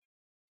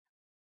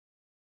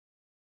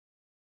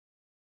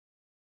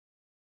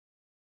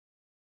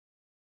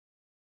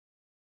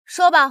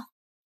说吧，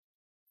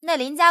那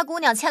林家姑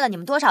娘欠了你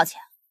们多少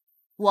钱？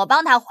我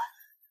帮她还，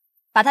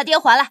把她爹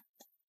还来。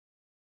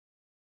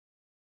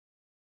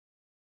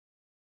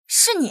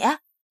是你，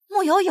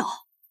穆有有。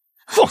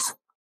放肆！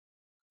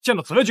见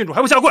到此类郡主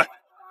还不下跪！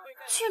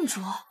郡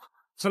主，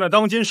此乃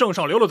当今圣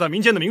上流落在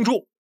民间的明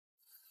珠，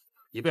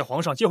已被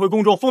皇上接回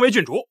宫中，封为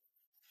郡主。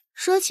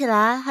说起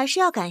来还是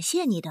要感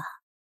谢你的，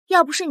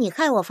要不是你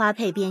害我发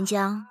配边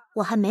疆，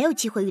我还没有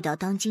机会遇到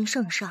当今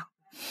圣上。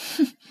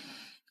哼，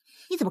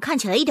你怎么看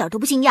起来一点都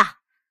不惊讶？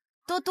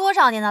都多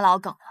少年的老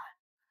梗了，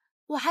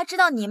我还知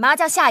道你妈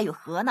叫夏雨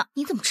荷呢。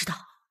你怎么知道？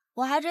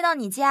我还知道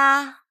你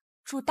家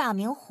住大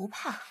明湖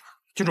畔。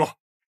郡主，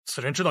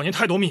此人知道您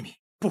太多秘密，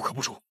不可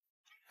不出。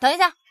等一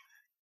下，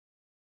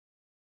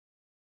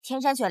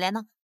天山雪莲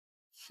呢？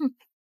哼，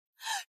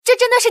这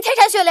真的是天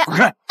山雪莲！滚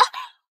开！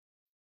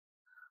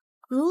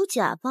如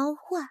假包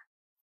换。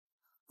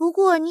不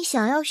过你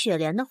想要雪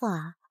莲的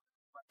话，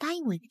答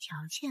应我一个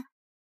条件。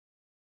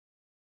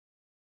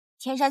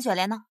天山雪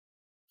莲呢？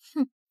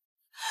哼，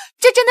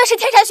这真的是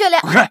天山雪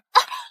莲！滚开！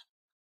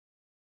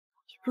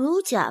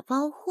如假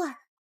包换。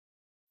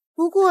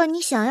不过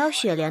你想要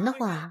雪莲的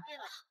话，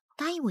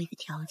答应我一个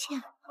条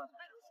件。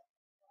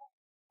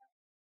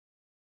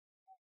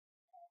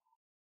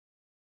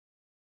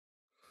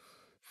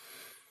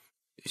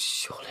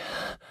雪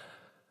莲，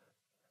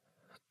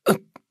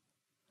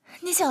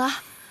你醒了，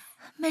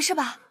没事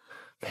吧？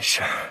没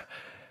事。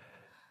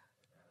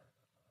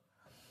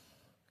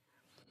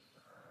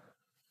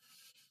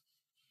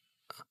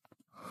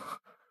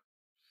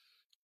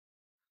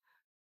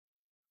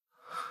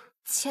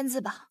签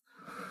字吧。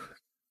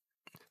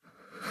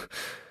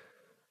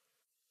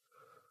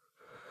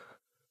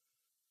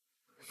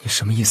你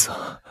什么意思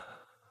啊？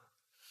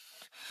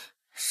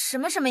什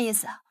么意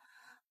思？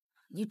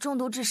你中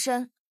毒至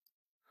深，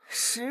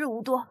时日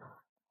无多，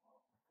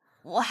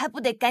我还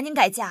不得赶紧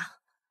改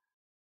嫁？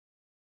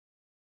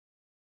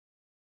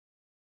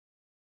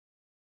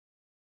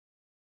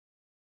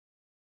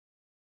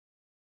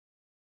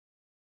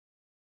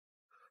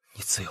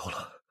你自由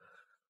了，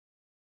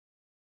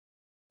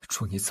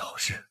祝你早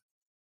日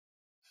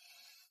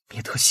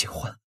灭得新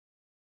欢。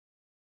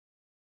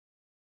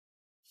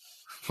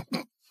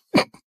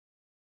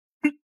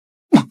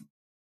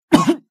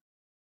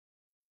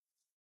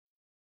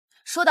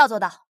说到做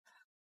到，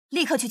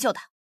立刻去救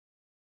他。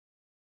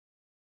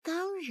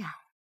当然，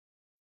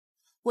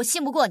我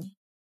信不过你，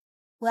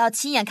我要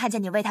亲眼看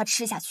见你喂他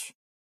吃下去。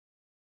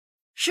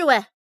侍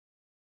卫，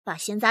把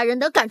闲杂人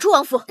等赶出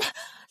王府。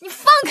你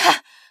放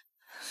开！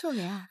秀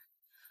莲，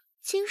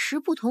今时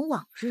不同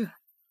往日，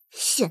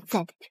现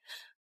在的人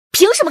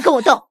凭什么跟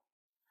我斗？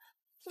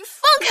你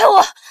放开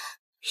我！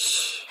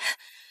嘘，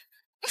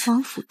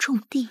王府重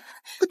地，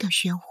不得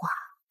喧哗。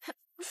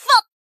放！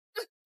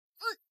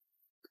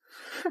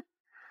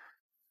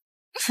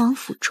王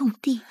府重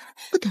地，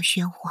不得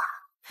喧哗。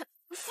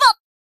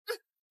放！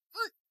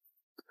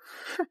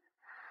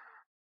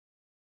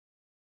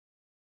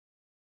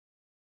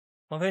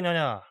王妃娘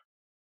娘，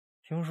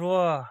听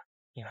说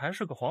你还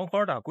是个黄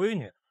花大闺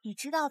女，你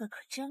知道的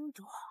可真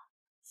多，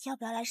要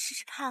不要来试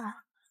试看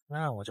啊？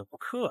那我就不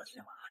客气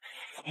了。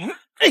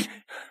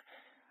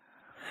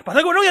把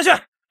它给我扔下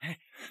去！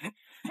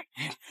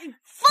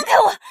放开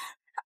我！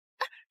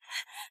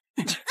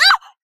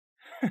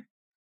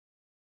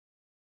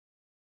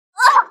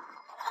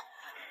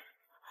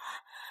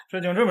这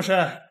井这么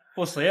深，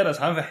不死也得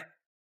残废。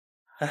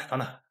哎，等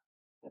等，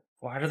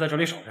我还是在这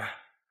里守着，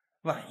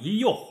万一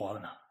又活了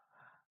呢？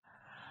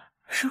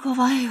如果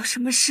王爷有什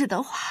么事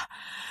的话，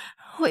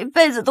我一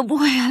辈子都不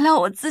会原谅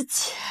我自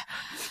己。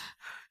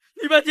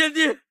你把天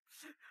地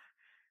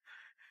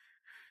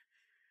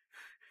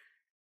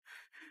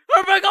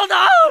二百高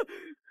堂！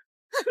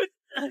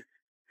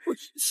我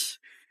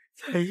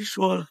太医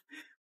说了，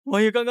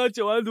王爷刚刚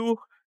解完毒，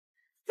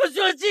他需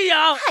要静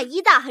养。太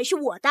医大还是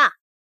我大？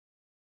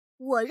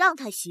我让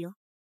他行，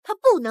他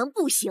不能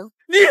不行。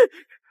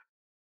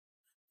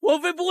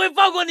王妃不会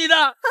放过你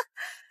的。哼，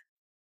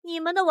你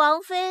们的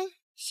王妃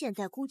现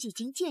在估计已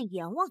经见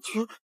阎王去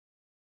了。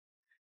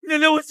娘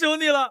娘，我求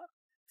你了，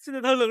现在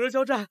他冷热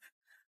交战，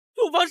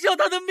土方是要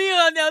他的命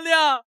啊！娘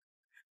娘，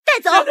带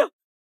走！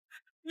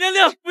娘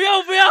娘，不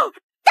要！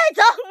带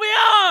走！不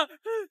要！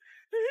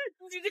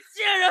你个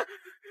贱人！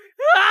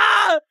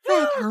啊！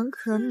外堂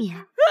可免，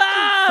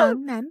内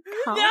房难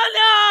逃。娘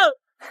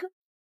娘！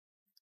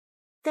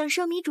等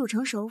生米煮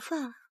成熟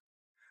饭，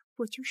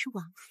我就是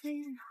王妃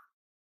了。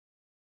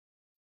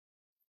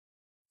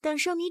等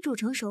生米煮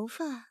成熟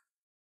饭，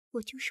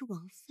我就是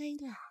王妃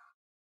了。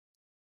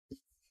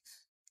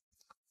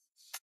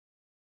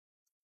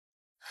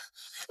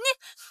你，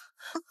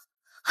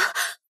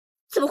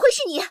怎么会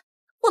是你？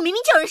我明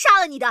明叫人杀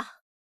了你的。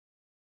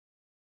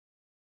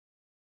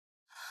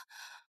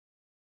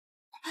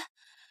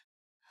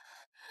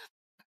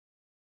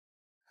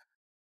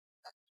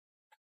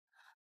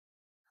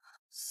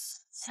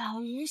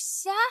小鱼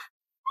虾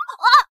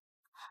啊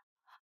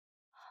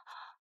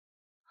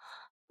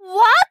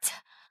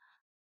 ！What？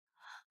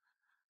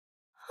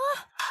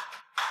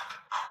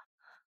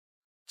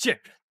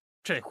 贱人，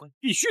这回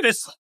必须得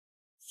死！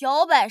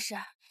有本事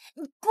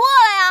你过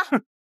来呀！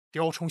哼，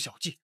雕虫小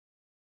技，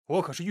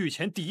我可是御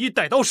前第一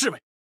带刀侍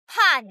卫，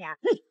怕你啊！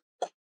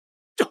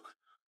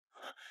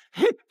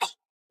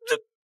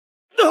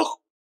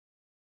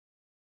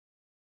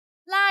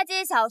垃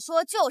圾小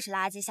说就是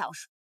垃圾小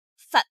说，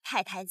反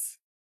派台词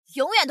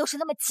永远都是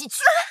那么崎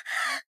岖。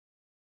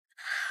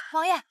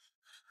王爷，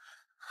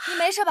你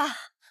没事吧？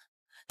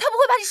他不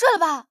会把你睡了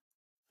吧？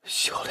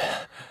秀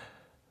莲，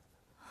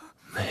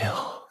没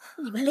有。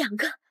你们两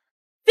个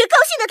别高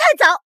兴得太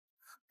早，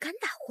敢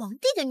打皇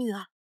帝的女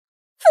儿，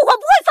父皇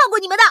不会放过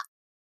你们的。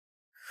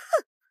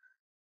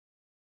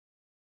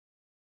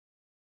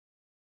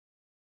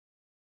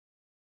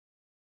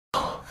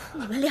哼！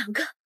你们两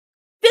个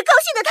别高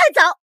兴得太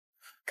早，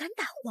敢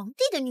打皇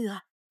帝的女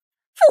儿，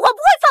父皇不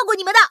会放过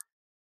你们的。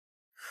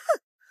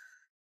哼！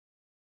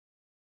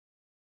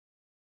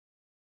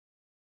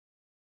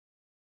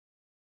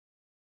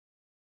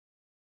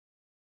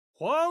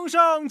皇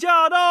上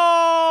驾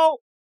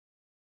到！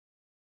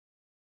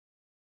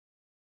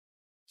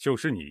就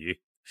是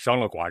你伤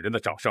了寡人的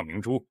掌上明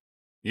珠，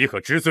你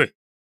可知罪？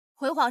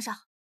回皇上，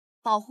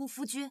保护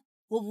夫君，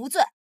我无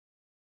罪。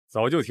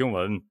早就听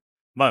闻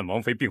曼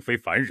王妃并非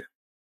凡人，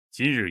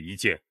今日一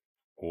见，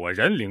果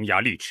然伶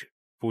牙俐齿。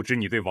不知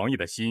你对王爷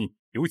的心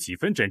有几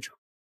分真诚？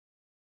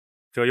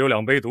这有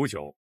2杯毒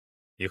酒，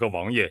你和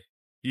王爷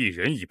一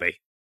人1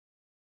杯。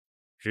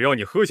只要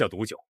你喝下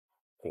毒酒，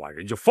寡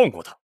人就放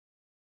过他。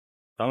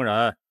当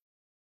然，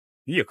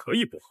你也可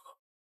以不喝，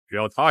只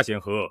要他先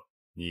喝，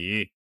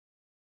你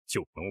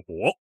就能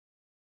活。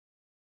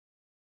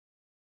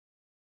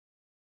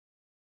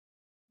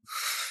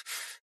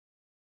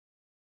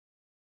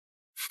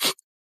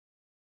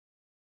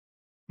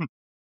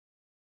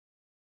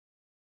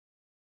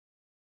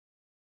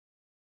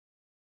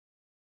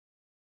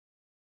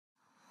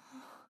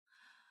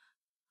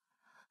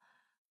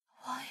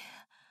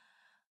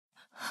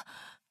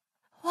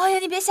王爷，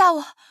你别吓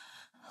我！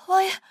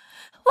王爷，你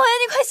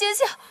快醒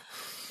醒！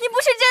你不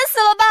是真死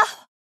了吧？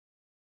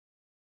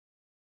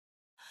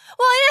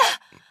王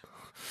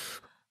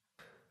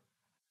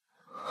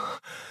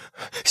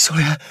爷，秀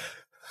莲，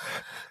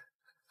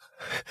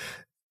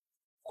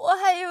我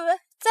还以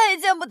为再也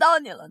见不到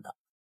你了呢。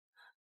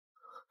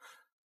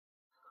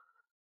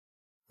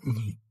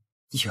你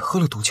也喝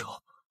了毒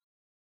酒？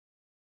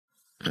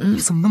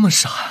你怎么那么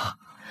傻呀？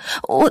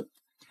我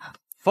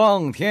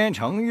奉天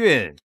承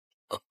运，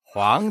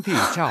皇帝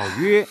诏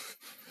曰：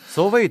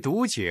所谓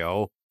毒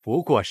酒，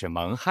不过是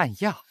蒙汗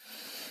药，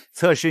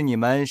测试你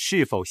们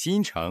是否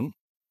心诚。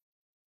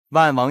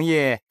万王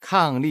爷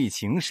伉俪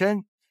情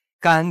深，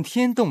感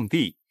天动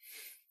地，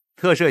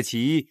特赦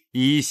其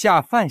以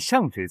下犯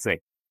上之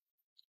罪。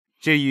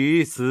至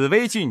于紫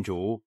薇郡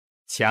主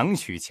强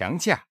娶强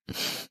嫁，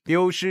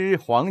丢失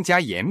皇家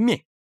颜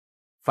面，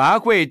罚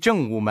跪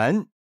正午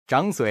门，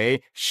掌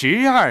嘴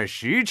12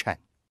时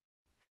辰。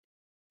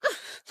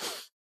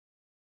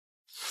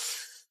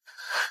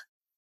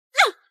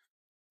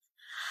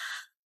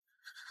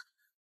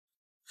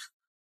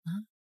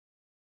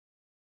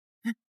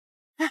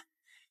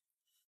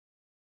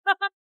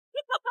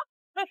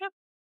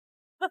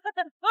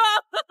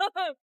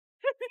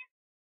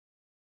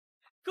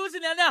恭喜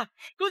娘娘，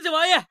恭喜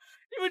王爷，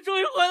你们终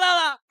于回来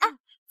了！啊，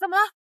怎么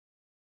了？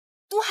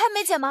毒还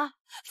没解吗？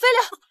飞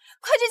流，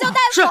快去叫大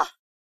夫！是。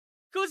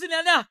恭喜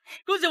娘娘，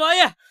恭喜王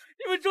爷，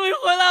你们终于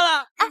回来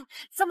了！哎，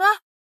怎么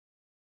了？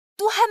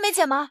毒还没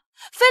解吗？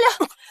飞流，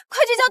快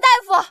去叫大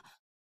夫！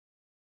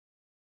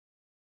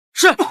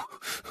是。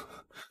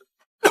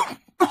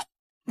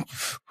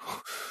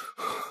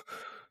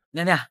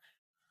娘娘，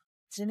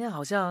今天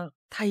好像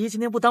太医今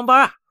天不当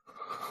班啊。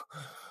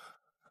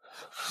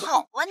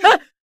好啊你！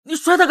哎，你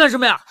摔他干什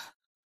么呀？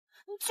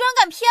你居然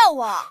敢骗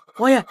我！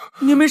王爷，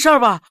您没事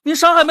吧？您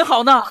伤还没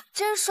好呢。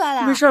真摔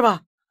了？没事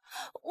吧？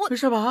我没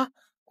事吧？啊！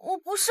我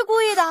不是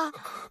故意的。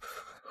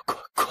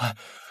快，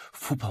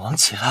扶本王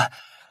起来！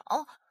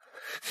哦。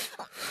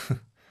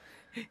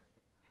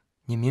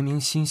你明明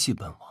心系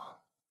本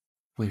王，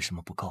为什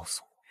么不告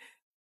诉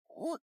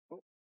我？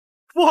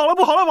不好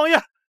了，王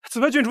爷！紫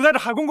薇郡主带着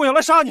海公公要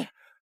来杀你！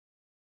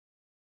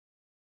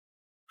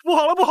不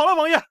好了，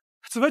王爷！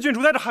紫薇郡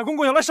主带着海公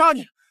公要来杀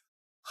你！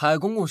海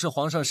公公是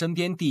皇上身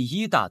边第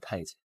一大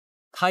太监，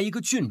他一个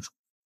郡主，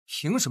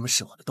凭什么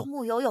是我的动？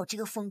木有有这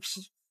个疯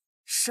批，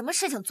什么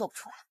事情做不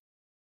出来？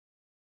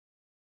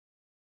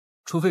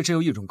除非只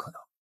有一种可能，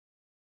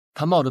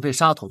他冒着被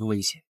杀头的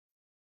危险，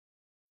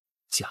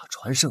假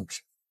传圣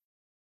旨。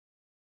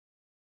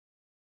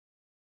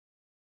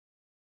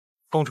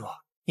公主，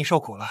你受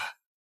苦了。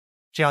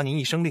只要您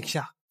一声令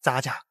下，咱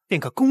家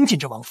便可攻进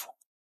这王府。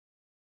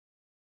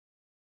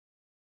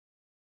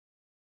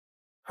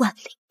万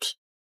灵体，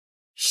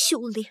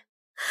修炼，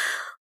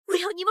我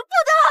要你们不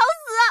得好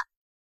死！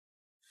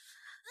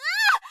啊！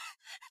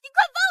你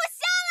快把我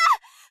下来，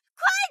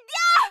快点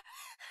儿！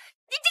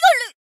你这个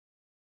驴！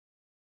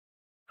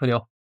飞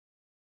流，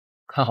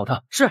看好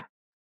他。是。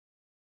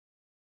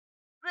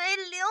飞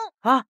流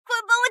啊！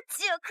快把我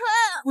解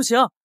开！不行，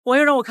王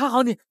爷让我看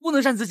好你，不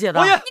能擅自解的。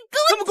王爷，你给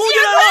我解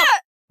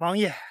开！王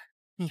爷，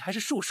你还是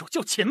束手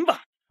就擒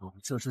吧。我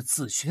这是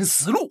自寻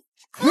死路。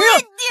快点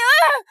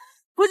儿！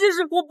关键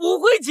是我不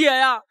会解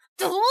呀。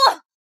毒！哦，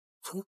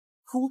对。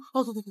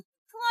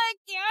快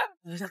点儿！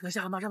等一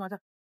下，马上。快点！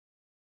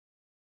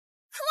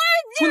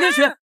冲天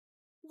血，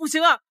不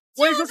行啊！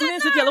王爷说冲天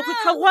血点了会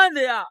瘫痪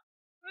的呀。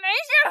没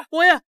事。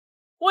王爷，你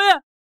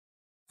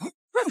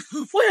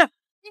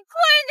快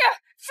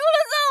点，输了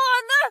算我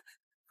的，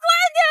快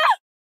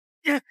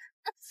点！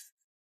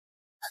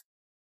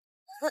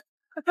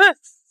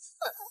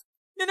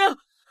娘娘，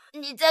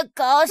你在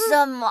搞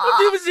什么？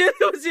对不起。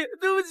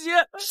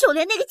秀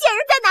莲那个贱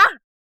人在哪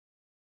儿？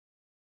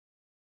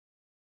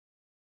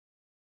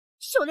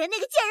秀莲那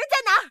个贱人在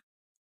哪儿？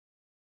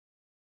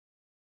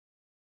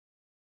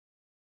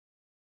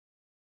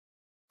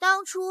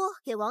当初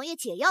给王爷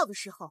解药的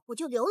时候，我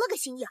就留了个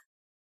心眼，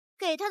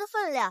给他的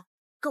分量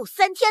够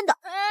3天的。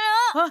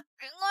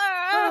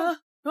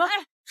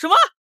什么？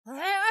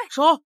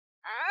手？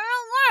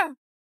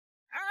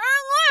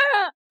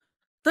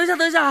等一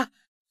下，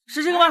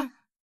是这个吗？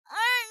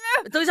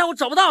等一下，我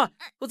找不到了，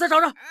我再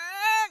找找。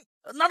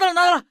拿到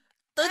了。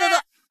等。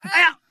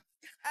哎呀，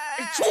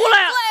出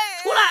来！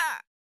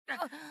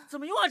怎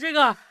么用啊这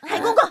个？海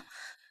公公，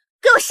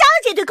给我杀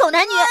了这对狗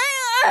男女！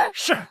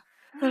是。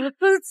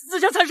自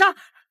相残杀。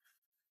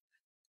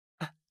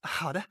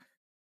好的。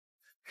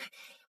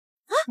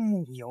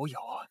穆有有，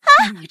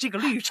你这个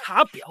绿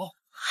茶婊，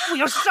我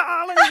要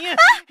杀了你！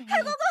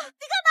海公公，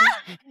你干嘛？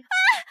你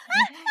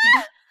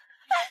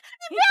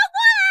不要过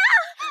来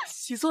啊！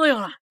起作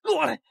用了，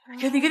过来，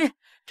给你。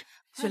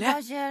雪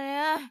莲，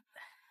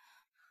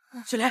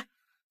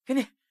给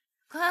你，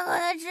快给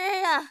他吃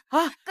下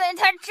啊！给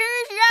他吃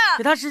下，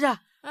给他吃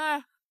下。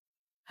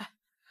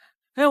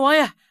哎，王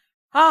爷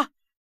啊！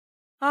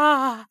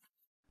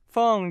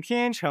奉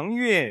天承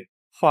运，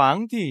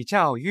皇帝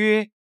诏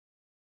曰：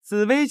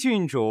紫薇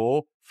郡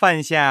主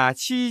犯下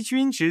欺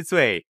君之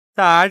罪，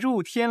打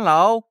入天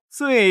牢，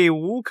罪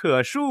无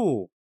可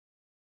恕。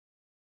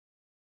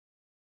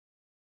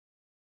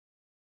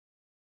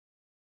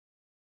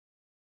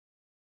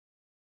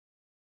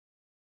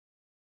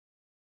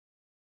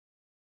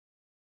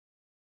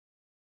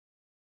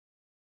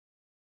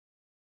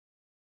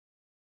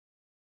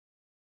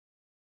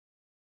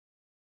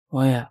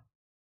王爷，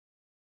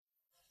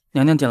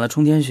娘娘点了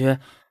冲天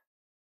穴，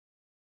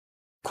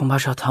恐怕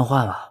是要瘫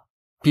痪了。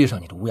闭上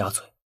你的乌鸦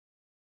嘴，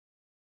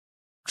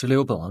只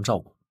留本王照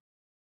顾。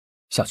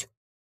下去。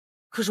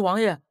可是王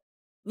爷，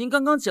您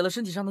刚刚解了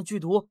身体上的剧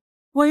毒，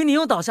万一您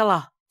又倒下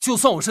了，就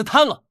算我是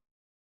瘫了，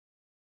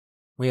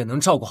我也能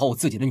照顾好我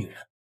自己的女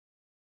人。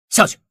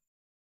下去。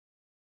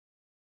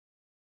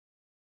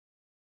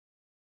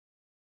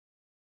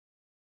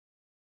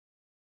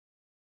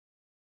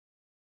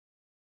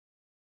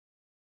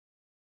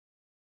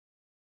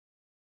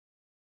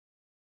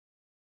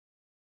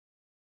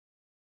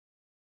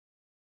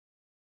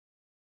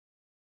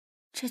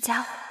这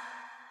家伙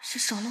是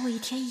守了我1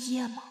天1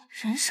夜吗？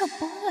人设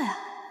崩了呀！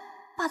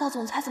霸道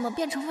总裁怎么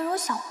变成温柔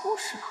小护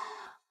士了？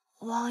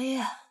王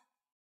爷，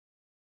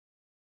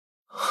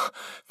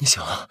你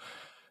醒了，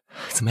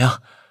怎么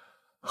样？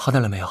好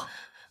点了没有？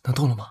能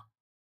动了吗？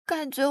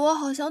感觉我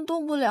好像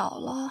动不了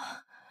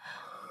了，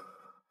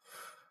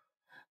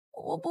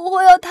我不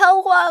会要瘫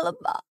痪了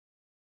吧？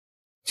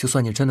就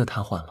算你真的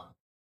瘫痪了，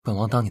本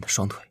王当你的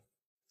双腿，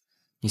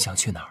你想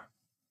去哪儿，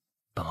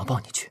本王抱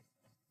你去。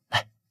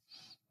来。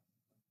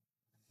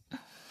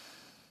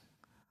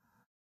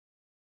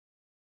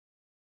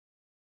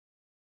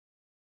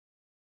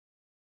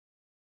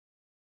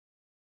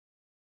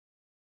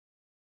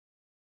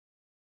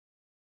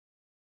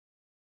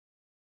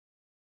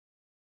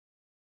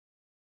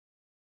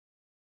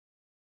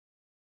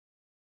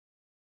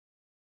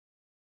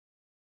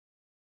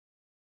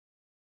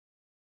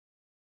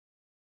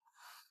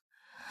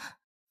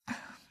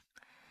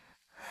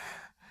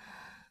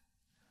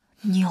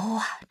牛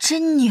啊，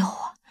真牛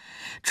啊！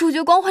主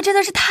角光环真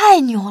的是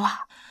太牛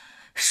了，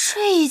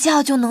睡一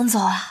觉就能走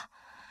啊！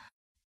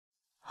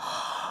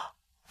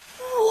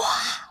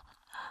哇！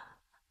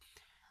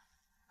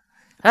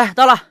哎，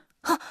到了。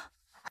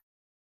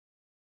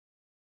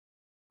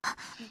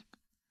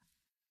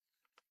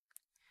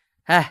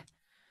哎，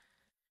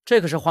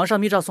这可是皇上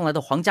密诏送来的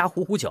皇家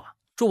虎虎酒啊，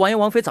祝王爷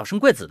王妃早生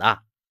贵子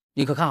的。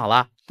你可看好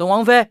了，等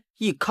王妃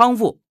一康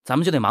复，咱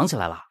们就得忙起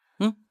来了。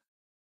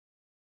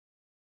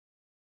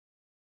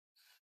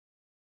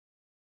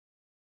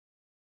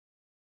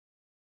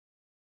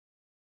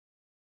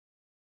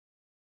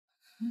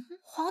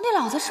皇帝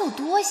老子是有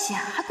多闲，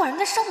还管人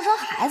家生不生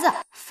孩子？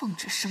奉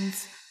旨生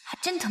子，还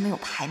真他妈有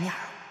排面啊！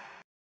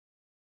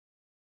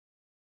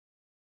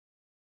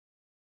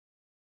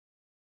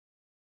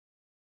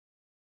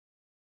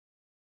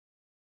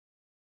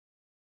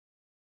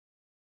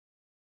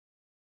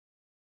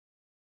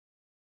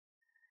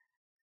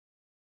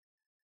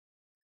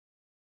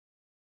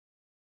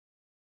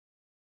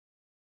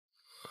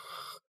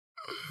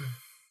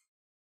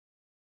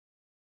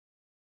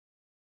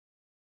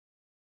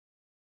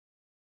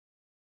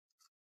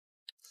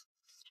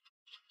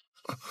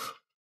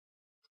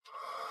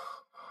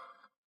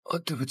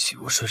对不起，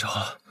我睡着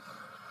了。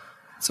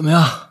怎么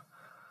样，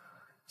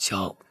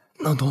脚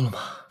能动了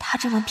吗？他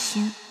这么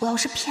拼，我要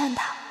是骗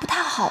他，不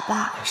太好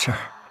吧？没事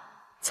儿，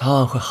早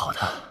晚会好的。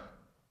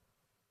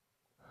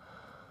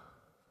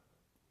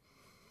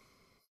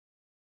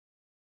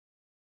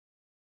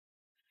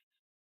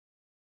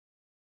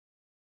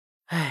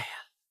哎呀，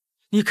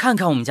你看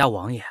看我们家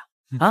王爷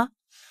啊，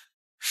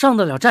上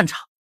得了战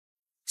场，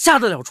下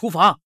得了厨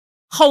房，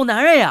好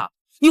男人呀！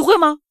你会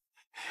吗？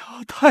哎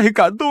呀，太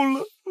感动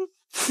了！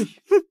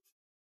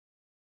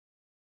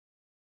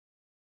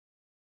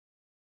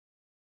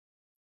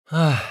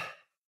哎，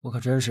我可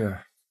真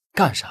是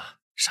干啥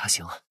啥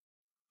行啊！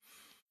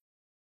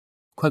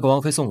快给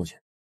王妃送过去。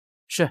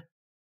是。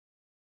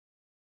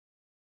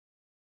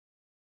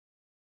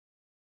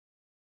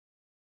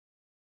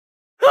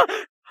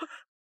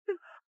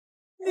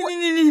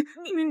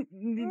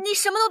你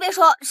什么都别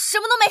说，什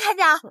么都没看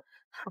见啊！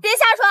别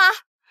瞎说啊！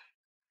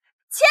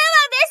千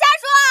万别瞎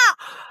说！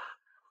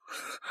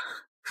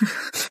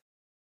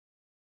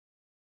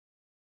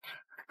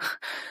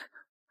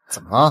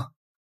怎么了？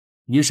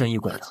疑神疑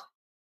鬼的。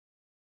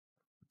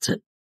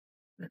这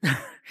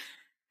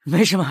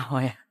没什么，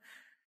王爷。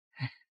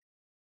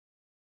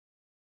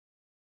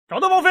找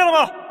到王妃了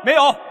吗？没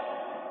有，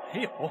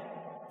没有，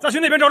再去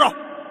那边找找。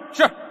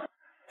是。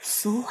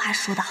俗话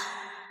说得好，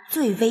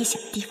最危险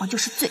的地方就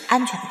是最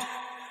安全的地方。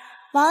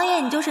王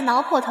爷，你就是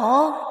挠破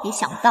头，也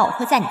想不到我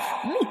会在你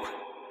房里吧？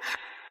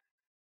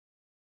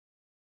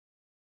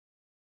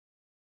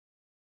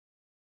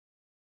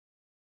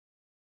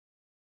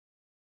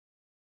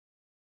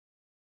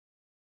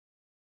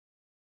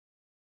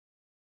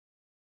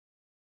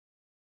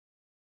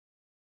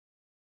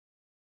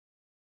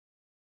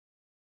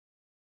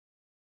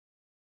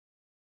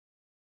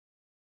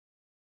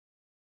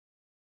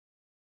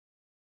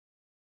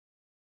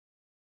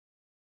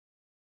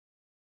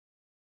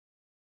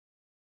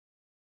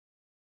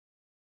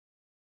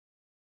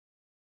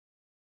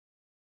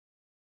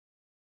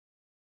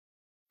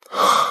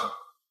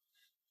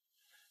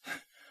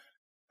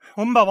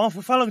我们把王府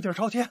翻了个底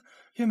朝天，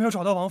也没有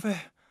找到王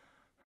妃。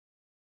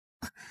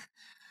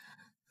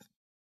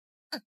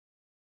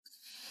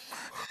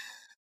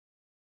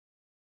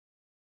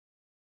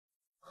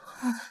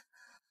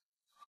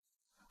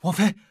王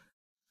妃，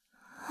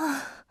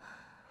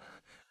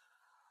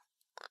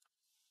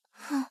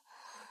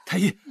太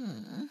医，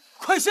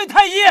快宣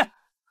太医！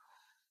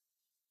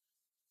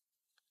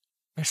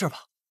没事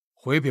吧？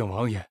回禀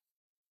王爷，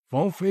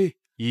王妃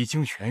已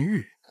经痊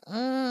愈。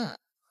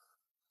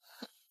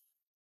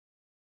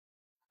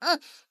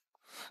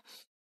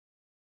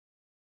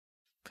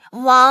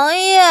王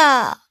爷，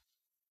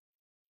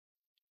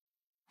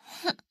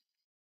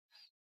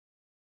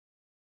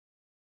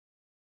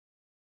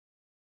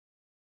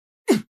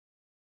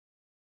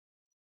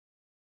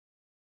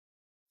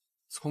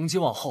从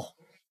今往后，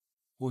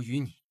我与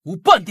你无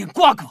半点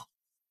瓜葛。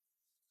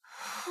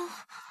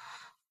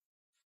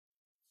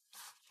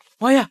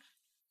王爷，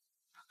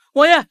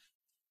王爷，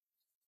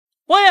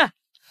王爷！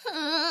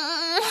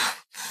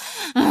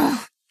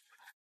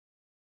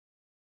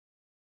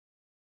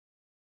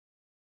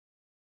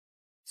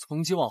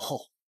从今往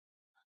后，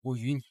我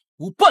与你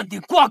无半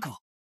点瓜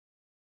葛。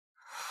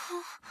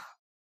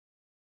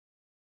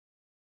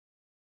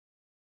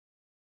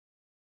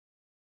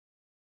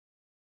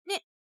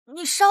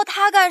你烧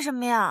它干什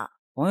么呀？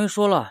王爷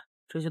说了，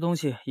这些东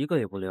西一个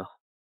也不留。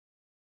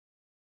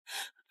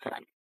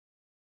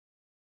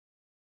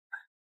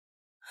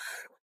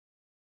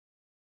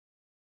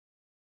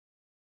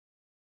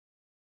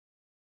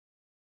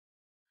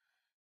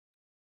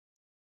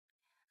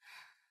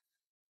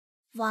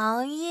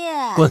王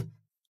爷，滚！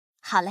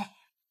好嘞。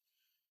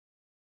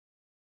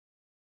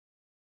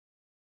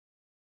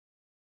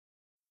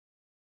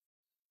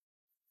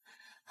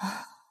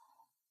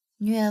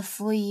虐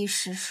夫一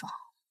时爽，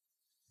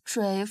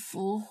追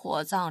夫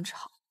火葬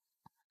场。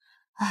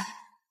唉。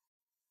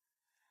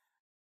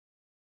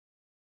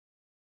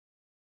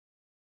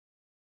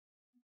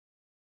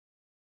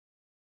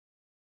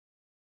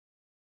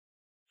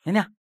娘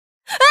娘，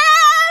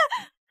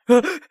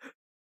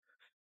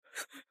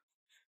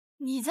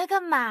你在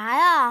干嘛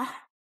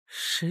呀？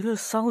谁的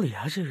丧礼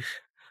啊？这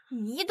是？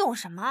你懂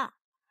什么？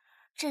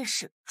这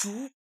是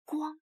烛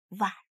光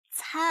晚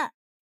餐。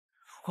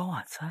烛光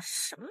晚餐？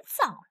什么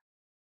葬礼？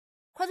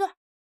快坐。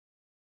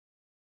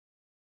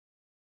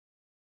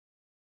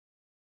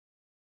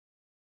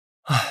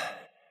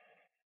唉，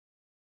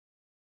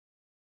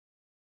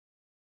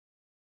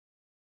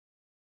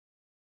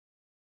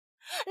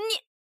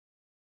你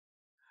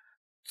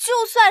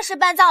就算是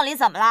办葬礼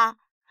怎么了？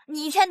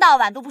你一天到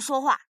晚都不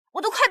说话，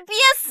我都快憋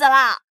死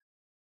了。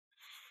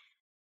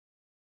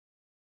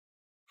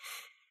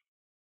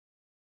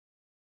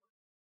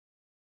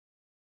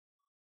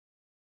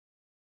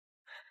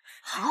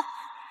好，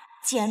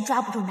既然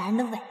抓不住男人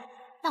的胃，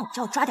那我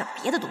就要抓点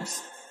别的东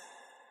西。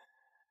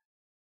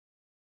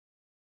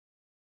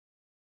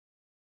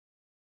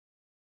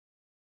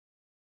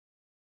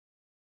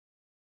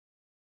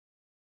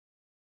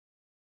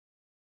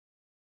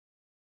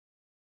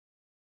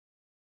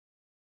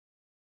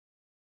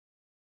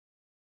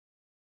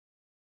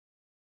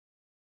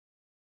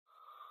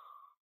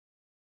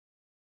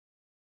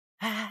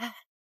哎！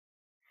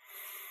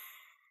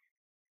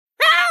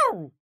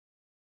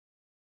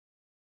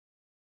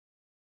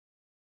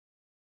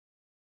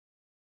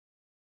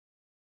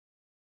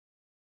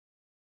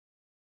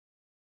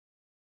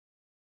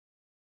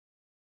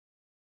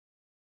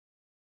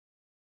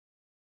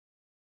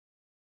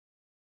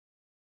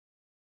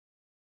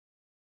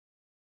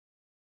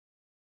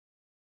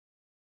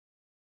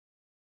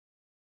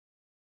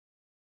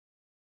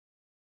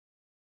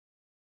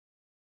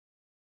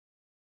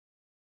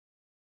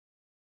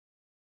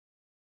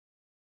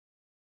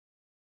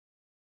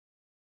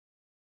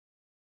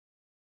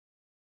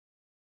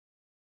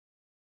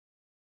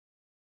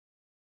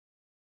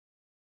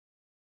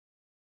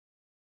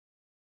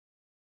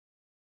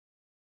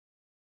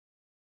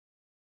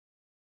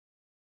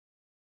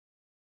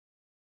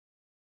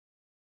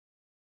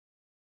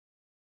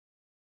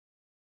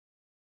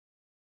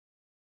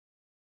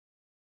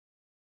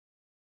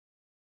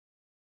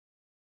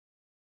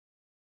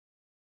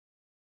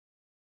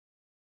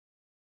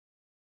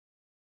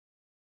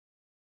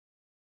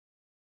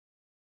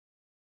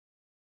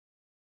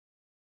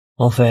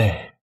王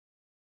妃，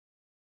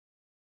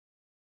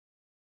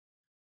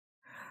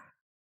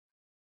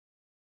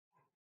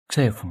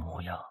这副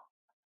模样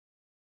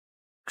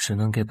只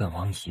能给本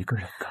王一个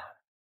人看。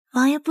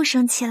王爷不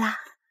生气啦？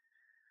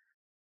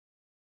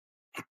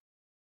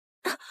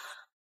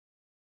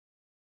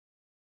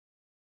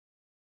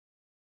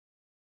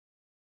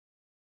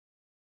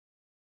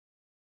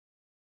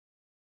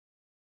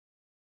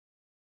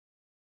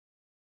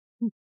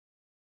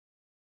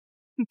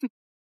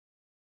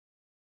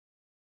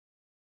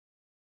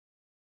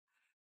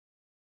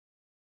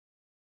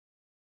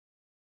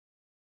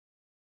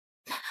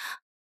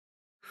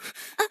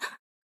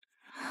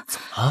怎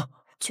么了？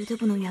绝对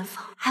不能圆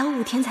房，还有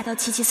5天才到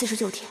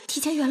7749天，提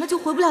前圆了就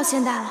回不了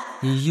现代了。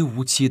你一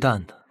无忌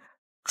惮的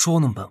捉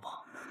弄本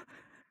王，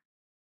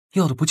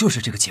要的不就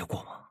是这个结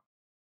果吗？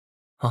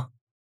啊！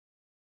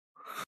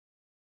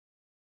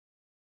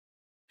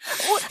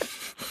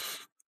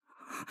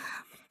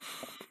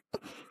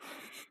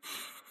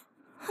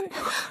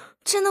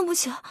真的不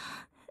行，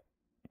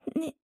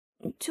你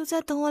就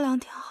再等我2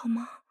天好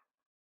吗？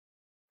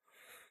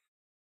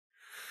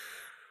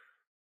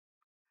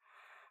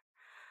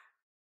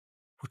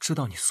我知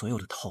道你所有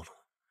的套路，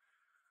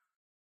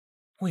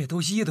我也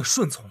都一一的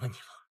顺从了你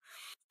了。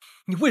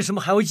你为什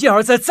么还要一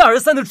而再、再而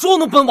三的捉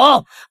弄本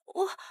王？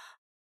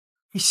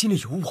你心里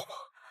有我吗？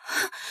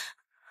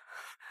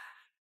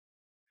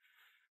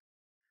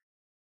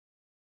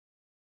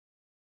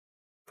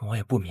本王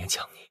也不勉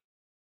强你，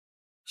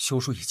休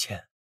书以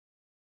前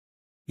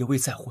也未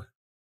再婚，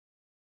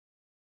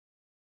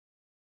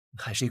你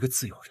还是一个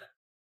自由人。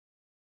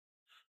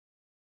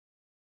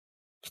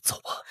你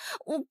走吧。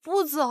我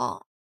不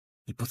走。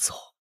你不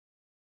走，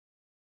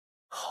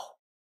好，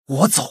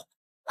我走。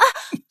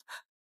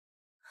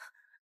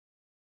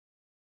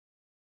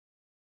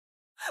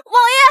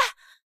王爷，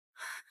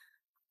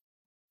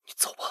你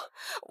走吧。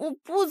我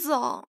不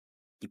走。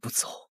你不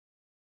走，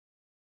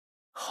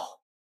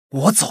好，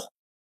我走。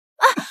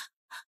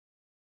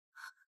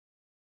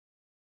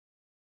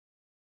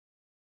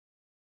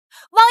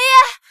王爷，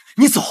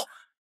你走，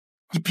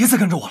你别再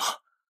跟着我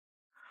了。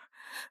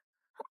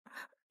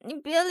你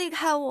别离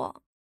开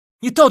我。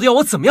你到底要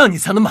我怎么样你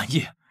才能满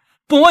意？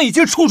本王已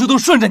经处处都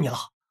顺着你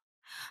了。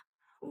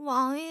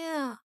王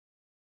爷，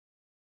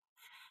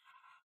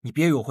你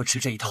别以为我会吃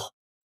这一套。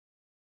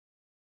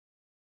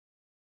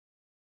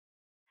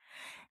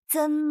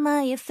怎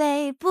么也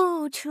飞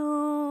不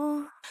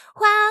出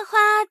花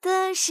花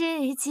的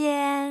世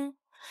界，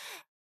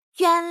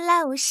原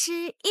来我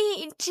是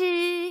一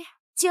只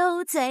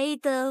酒醉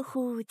的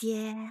蝴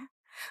蝶。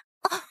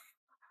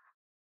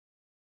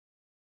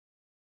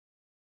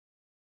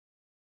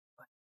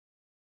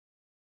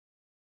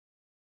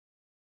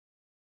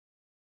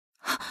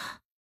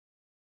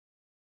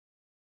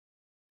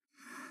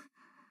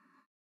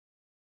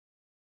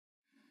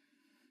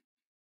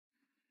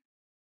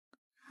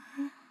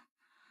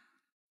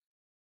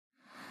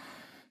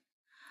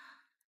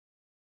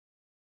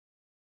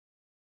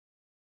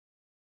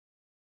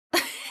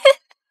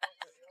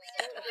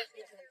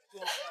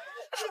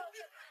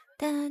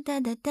哒哒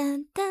哒哒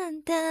哒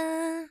哒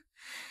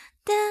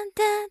哒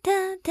哒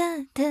哒哒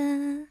哒，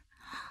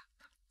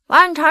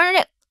完成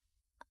这。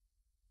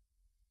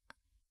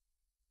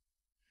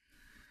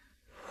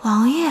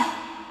王爷，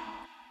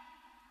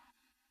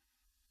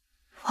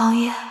王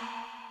爷，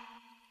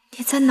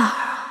你在哪儿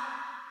啊？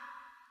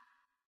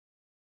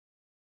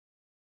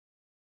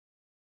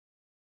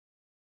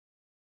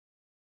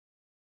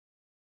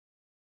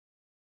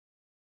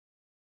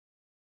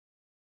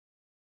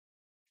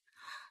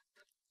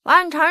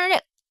完成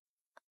这。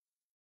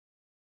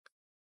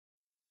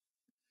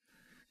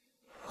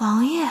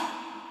王爷，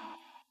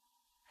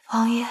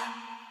王爷，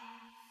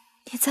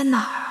你在哪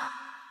儿啊？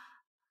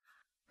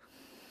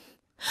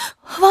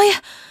王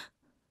爷，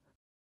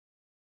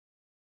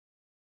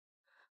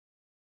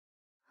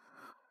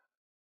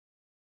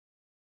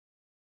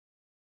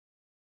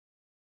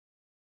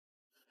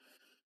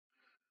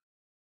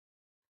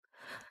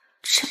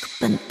这个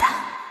笨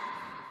蛋。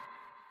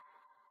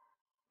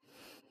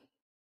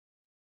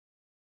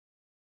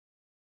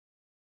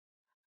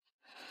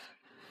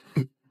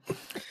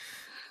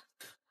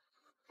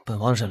本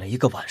王忍了一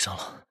个晚上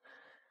了，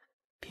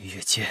别越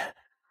界。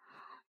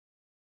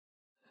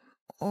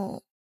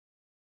哦。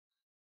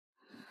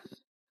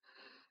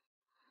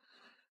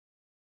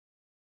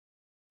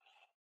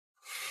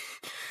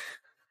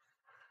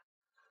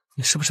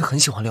你是不是很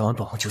喜欢撩完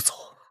本王就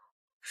走？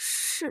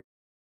是，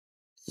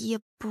也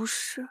不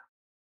是。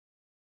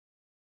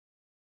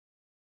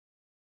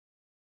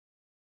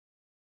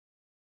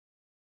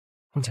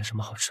梦见什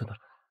么好吃的了？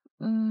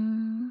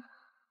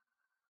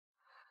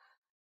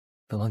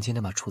本王今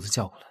天把厨子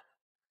叫过来，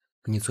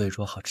给你做一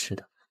桌好吃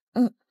的。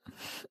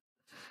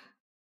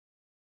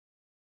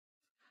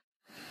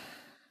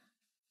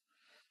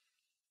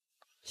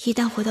一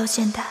旦回到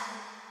现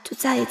代，就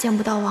再也见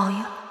不到王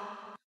爷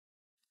了。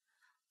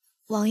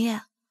王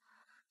爷，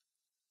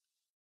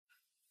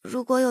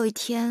如果有一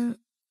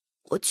天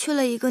我去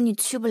了一个你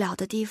去不了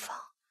的地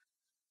方，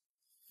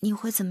你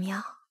会怎么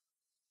样？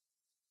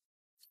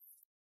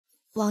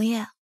王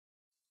爷，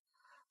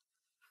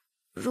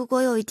如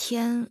果有一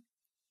天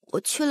我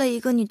去了一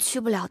个你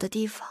去不了的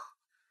地方，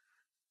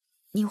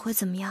你会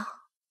怎么样？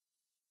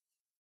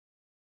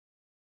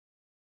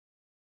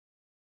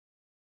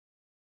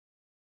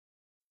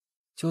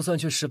就算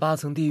去18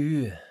层地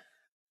狱，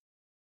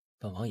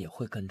本王也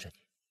会跟着你。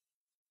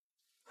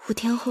5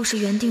天后是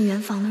原定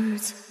圆房的日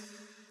子，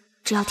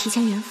只要提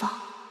前圆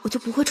房，我就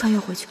不会穿越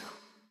回去了。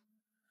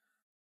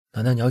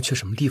难道你要去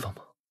什么地方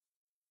吗？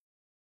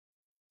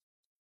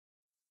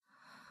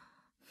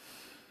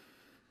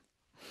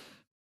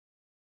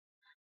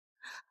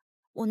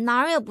我哪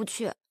儿也不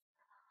去。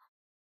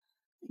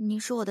你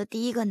是我的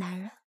第一个男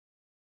人，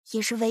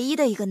也是唯一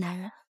的一个男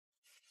人。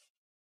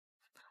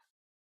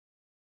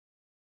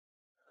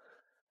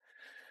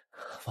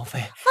王妃，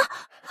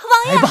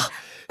王爷，来吧，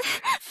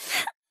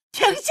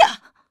停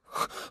下！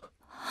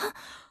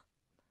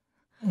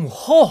母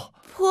后，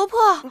婆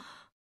婆，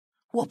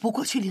我不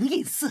过去灵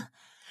隐寺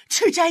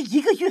吃斋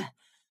1个月，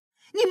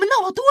你们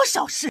闹了多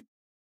少事？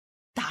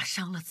打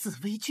伤了紫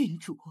薇郡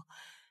主，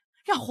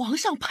让皇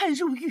上判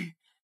入狱，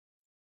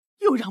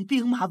又让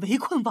兵马围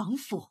困王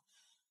府，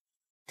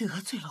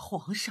得罪了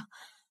皇上。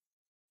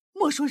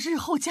莫说日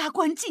后加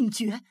官进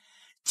爵，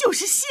就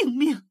是性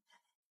命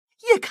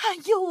也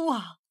堪忧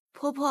啊！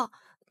婆婆，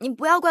你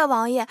不要怪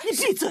王爷。你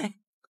闭嘴！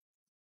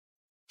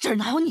这儿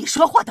哪有你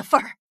说话的份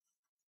儿？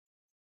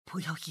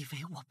不要以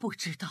为我不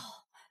知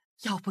道，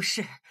要不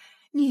是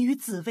你与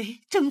紫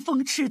薇争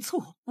风吃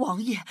醋，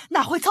王爷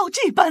哪会遭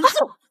这般罪？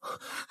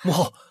母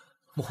后，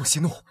母后息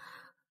怒。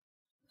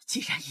既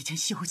然已经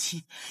休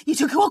妻，你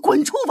就给我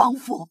滚出王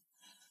府！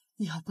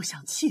你要不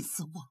想气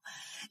死我，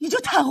你就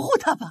袒护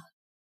他吧。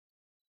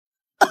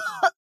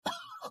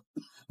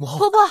母后，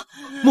婆婆，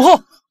母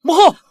后，母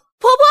后，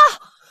婆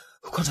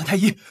婆，快传太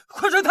医，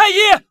快传太医！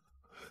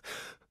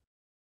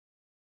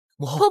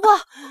母后，婆婆，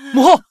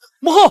母后，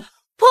母后，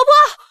婆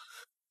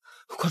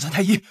婆，快传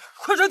太医，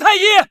快传太医！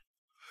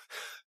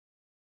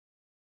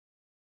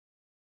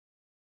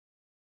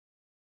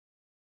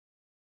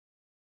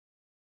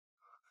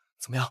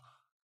怎么样？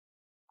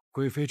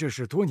贵妃这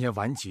是多年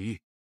顽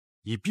疾，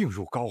已病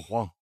入膏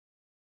肓，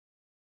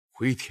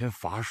回天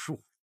乏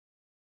术。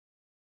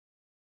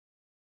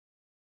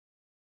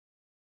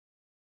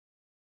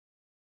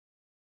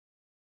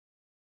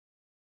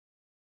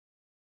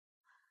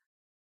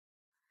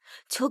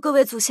求各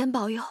位祖先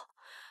保佑，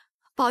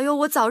保佑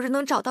我早日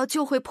能找到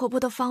救回婆婆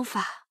的方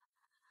法。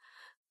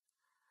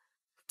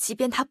即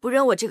便她不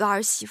认我这个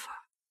儿媳妇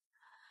儿，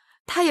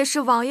她也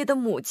是王爷的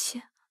母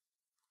亲。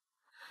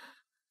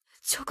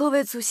求各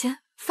位祖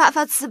先发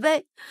发慈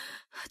悲，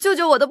救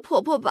救我的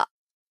婆婆吧！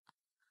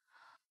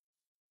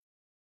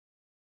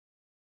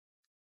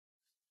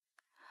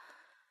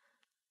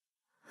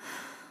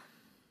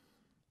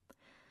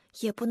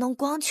也不能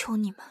光求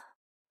你们，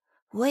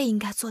我也应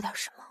该做点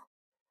什么。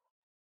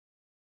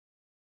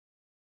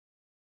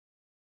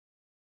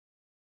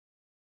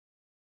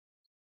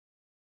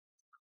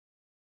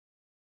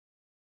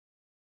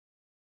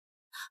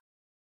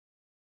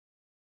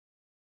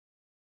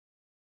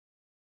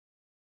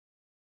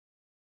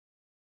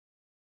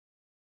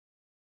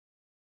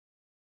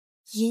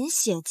饮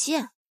血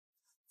剑，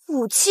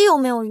武器有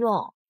没有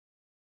用？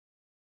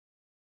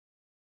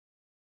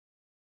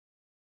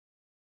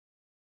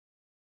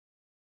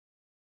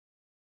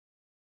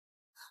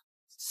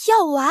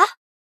药丸，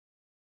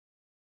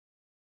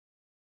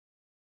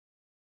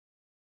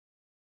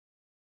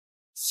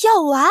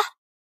药丸，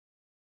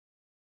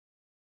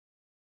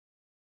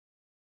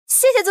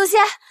谢谢祖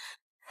先。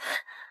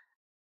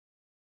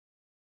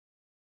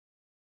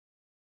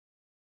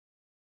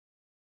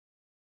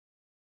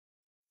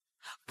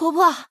婆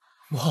婆，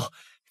母后，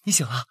你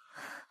醒了。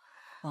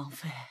王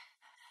妃，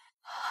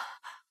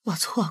我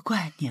错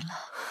怪你了，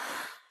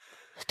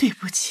对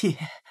不起。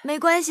没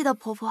关系的，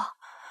婆婆。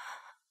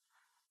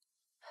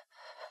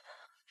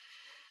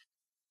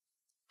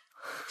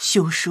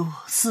休书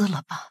撕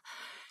了吧，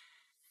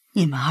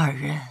你们二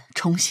人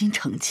重新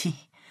成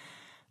亲，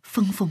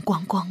风风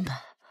光光的。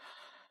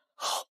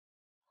好。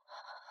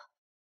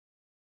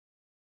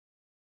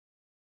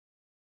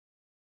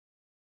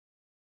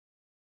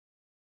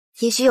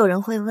也许有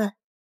人会问，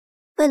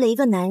为了一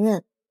个男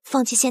人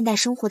放弃现代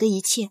生活的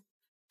一切，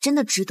真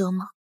的值得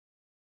吗？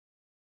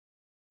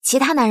其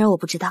他男人我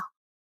不知道，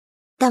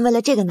但为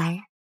了这个男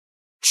人，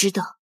值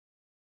得。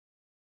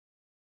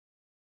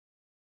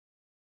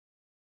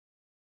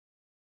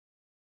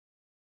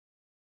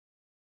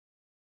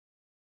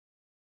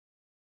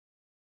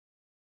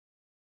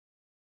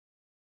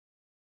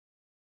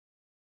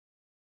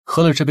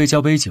喝了这杯交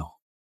杯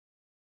酒，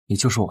你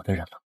就是我的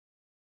人了，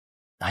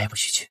哪也不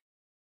许去。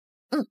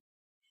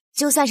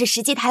就算是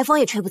10级台风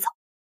也吹不走。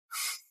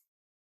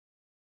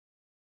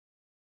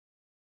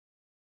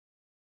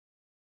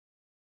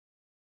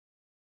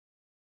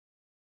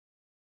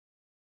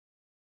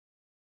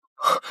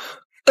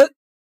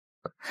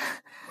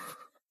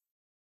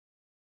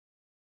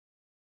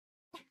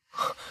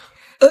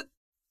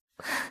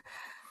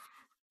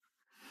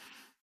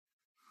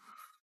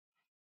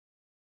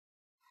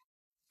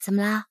怎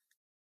么啦？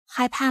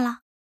害怕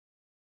了？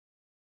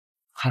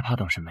害怕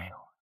倒是没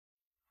有，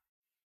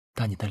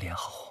但你的脸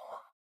好红啊！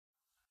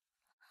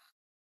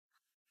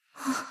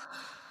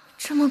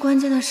这么关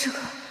键的时刻，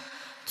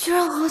居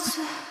然喝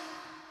醉。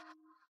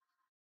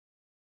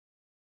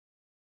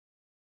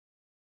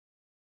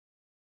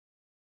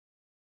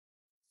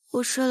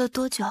我睡了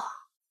多久啊？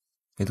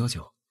没多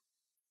久，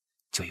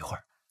就一会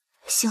儿。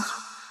幸好，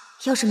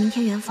要是明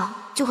天圆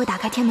房就会打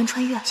开天门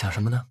穿越。想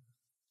什么呢？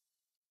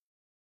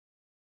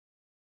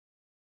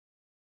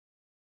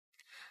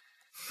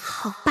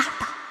好霸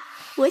道，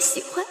我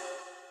喜欢。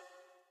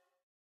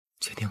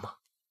确定吗？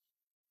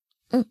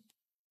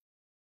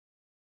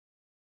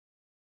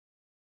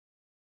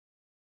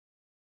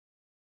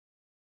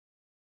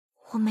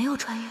我没有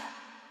穿越，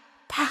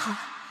太好了，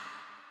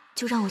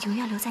就让我永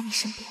远留在你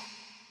身边。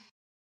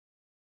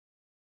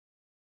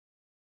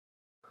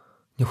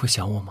你会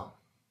想我吗？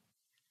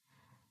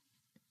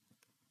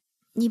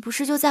你不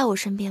是就在我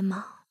身边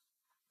吗？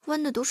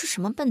问的都是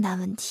什么笨蛋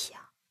问题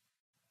啊？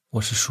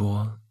我是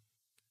说，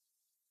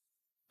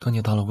等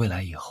你到了未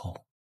来以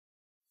后，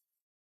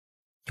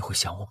你会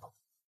想我吗？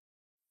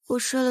我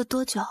睡了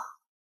多久？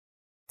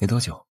没多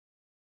久，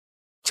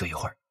就一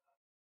会儿。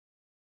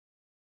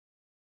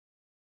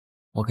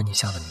我给你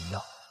下了迷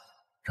药，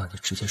让你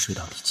直接睡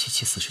到第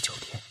7749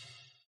天。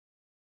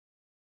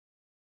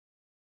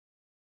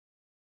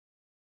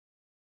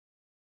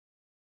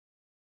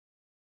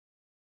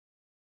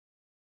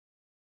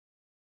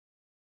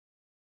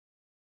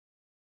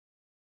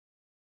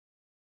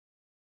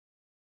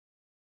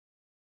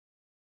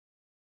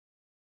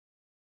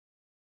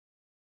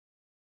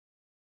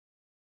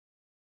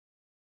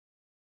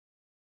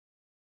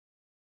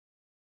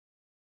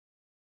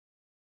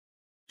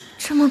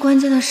这么关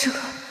键的时刻，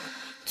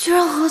居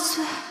然喝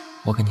醉！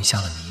我给你下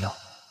了迷药，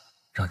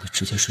让你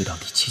直接睡到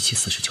第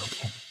7749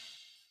天。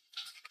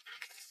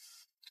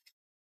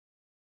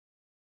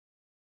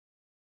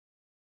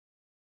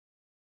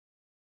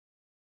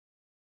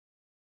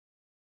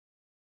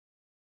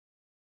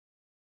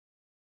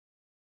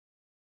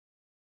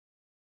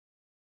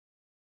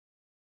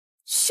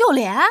秀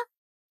莲？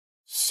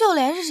秀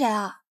莲是谁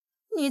啊？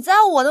你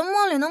在我的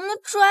梦里能不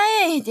能专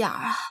业一点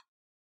啊？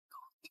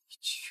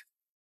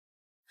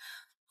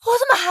我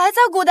怎么还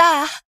在古代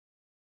啊？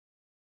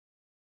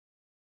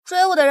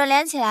追我的人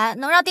连起来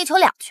能绕地球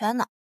2圈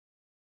呢。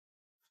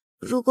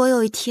如果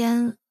有一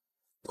天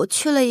我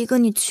去了一个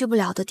你去不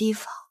了的地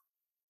方，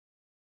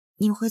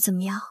你会怎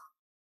么样？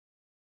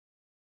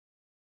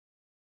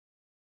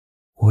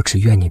我只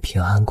愿你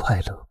平安快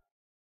乐，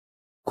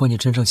过你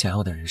真正想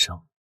要的人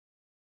生。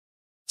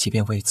即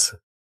便为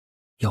此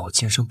要我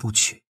今生不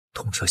娶，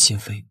痛彻心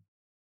扉，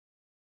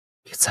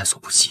也在所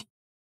不惜。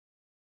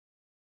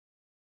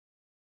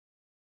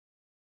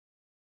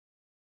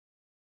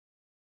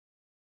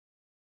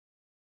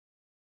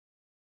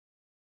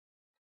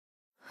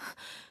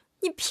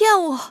你骗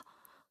我！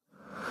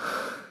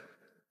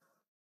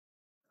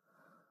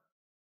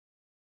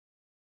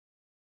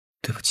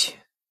对不起，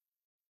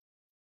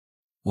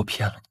我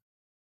骗了你。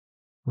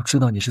我知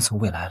道你是从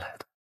未来来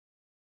的，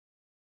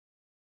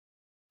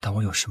但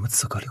我有什么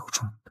资格留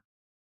住你呢？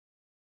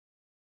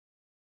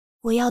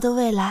我要的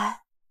未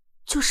来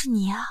就是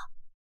你啊！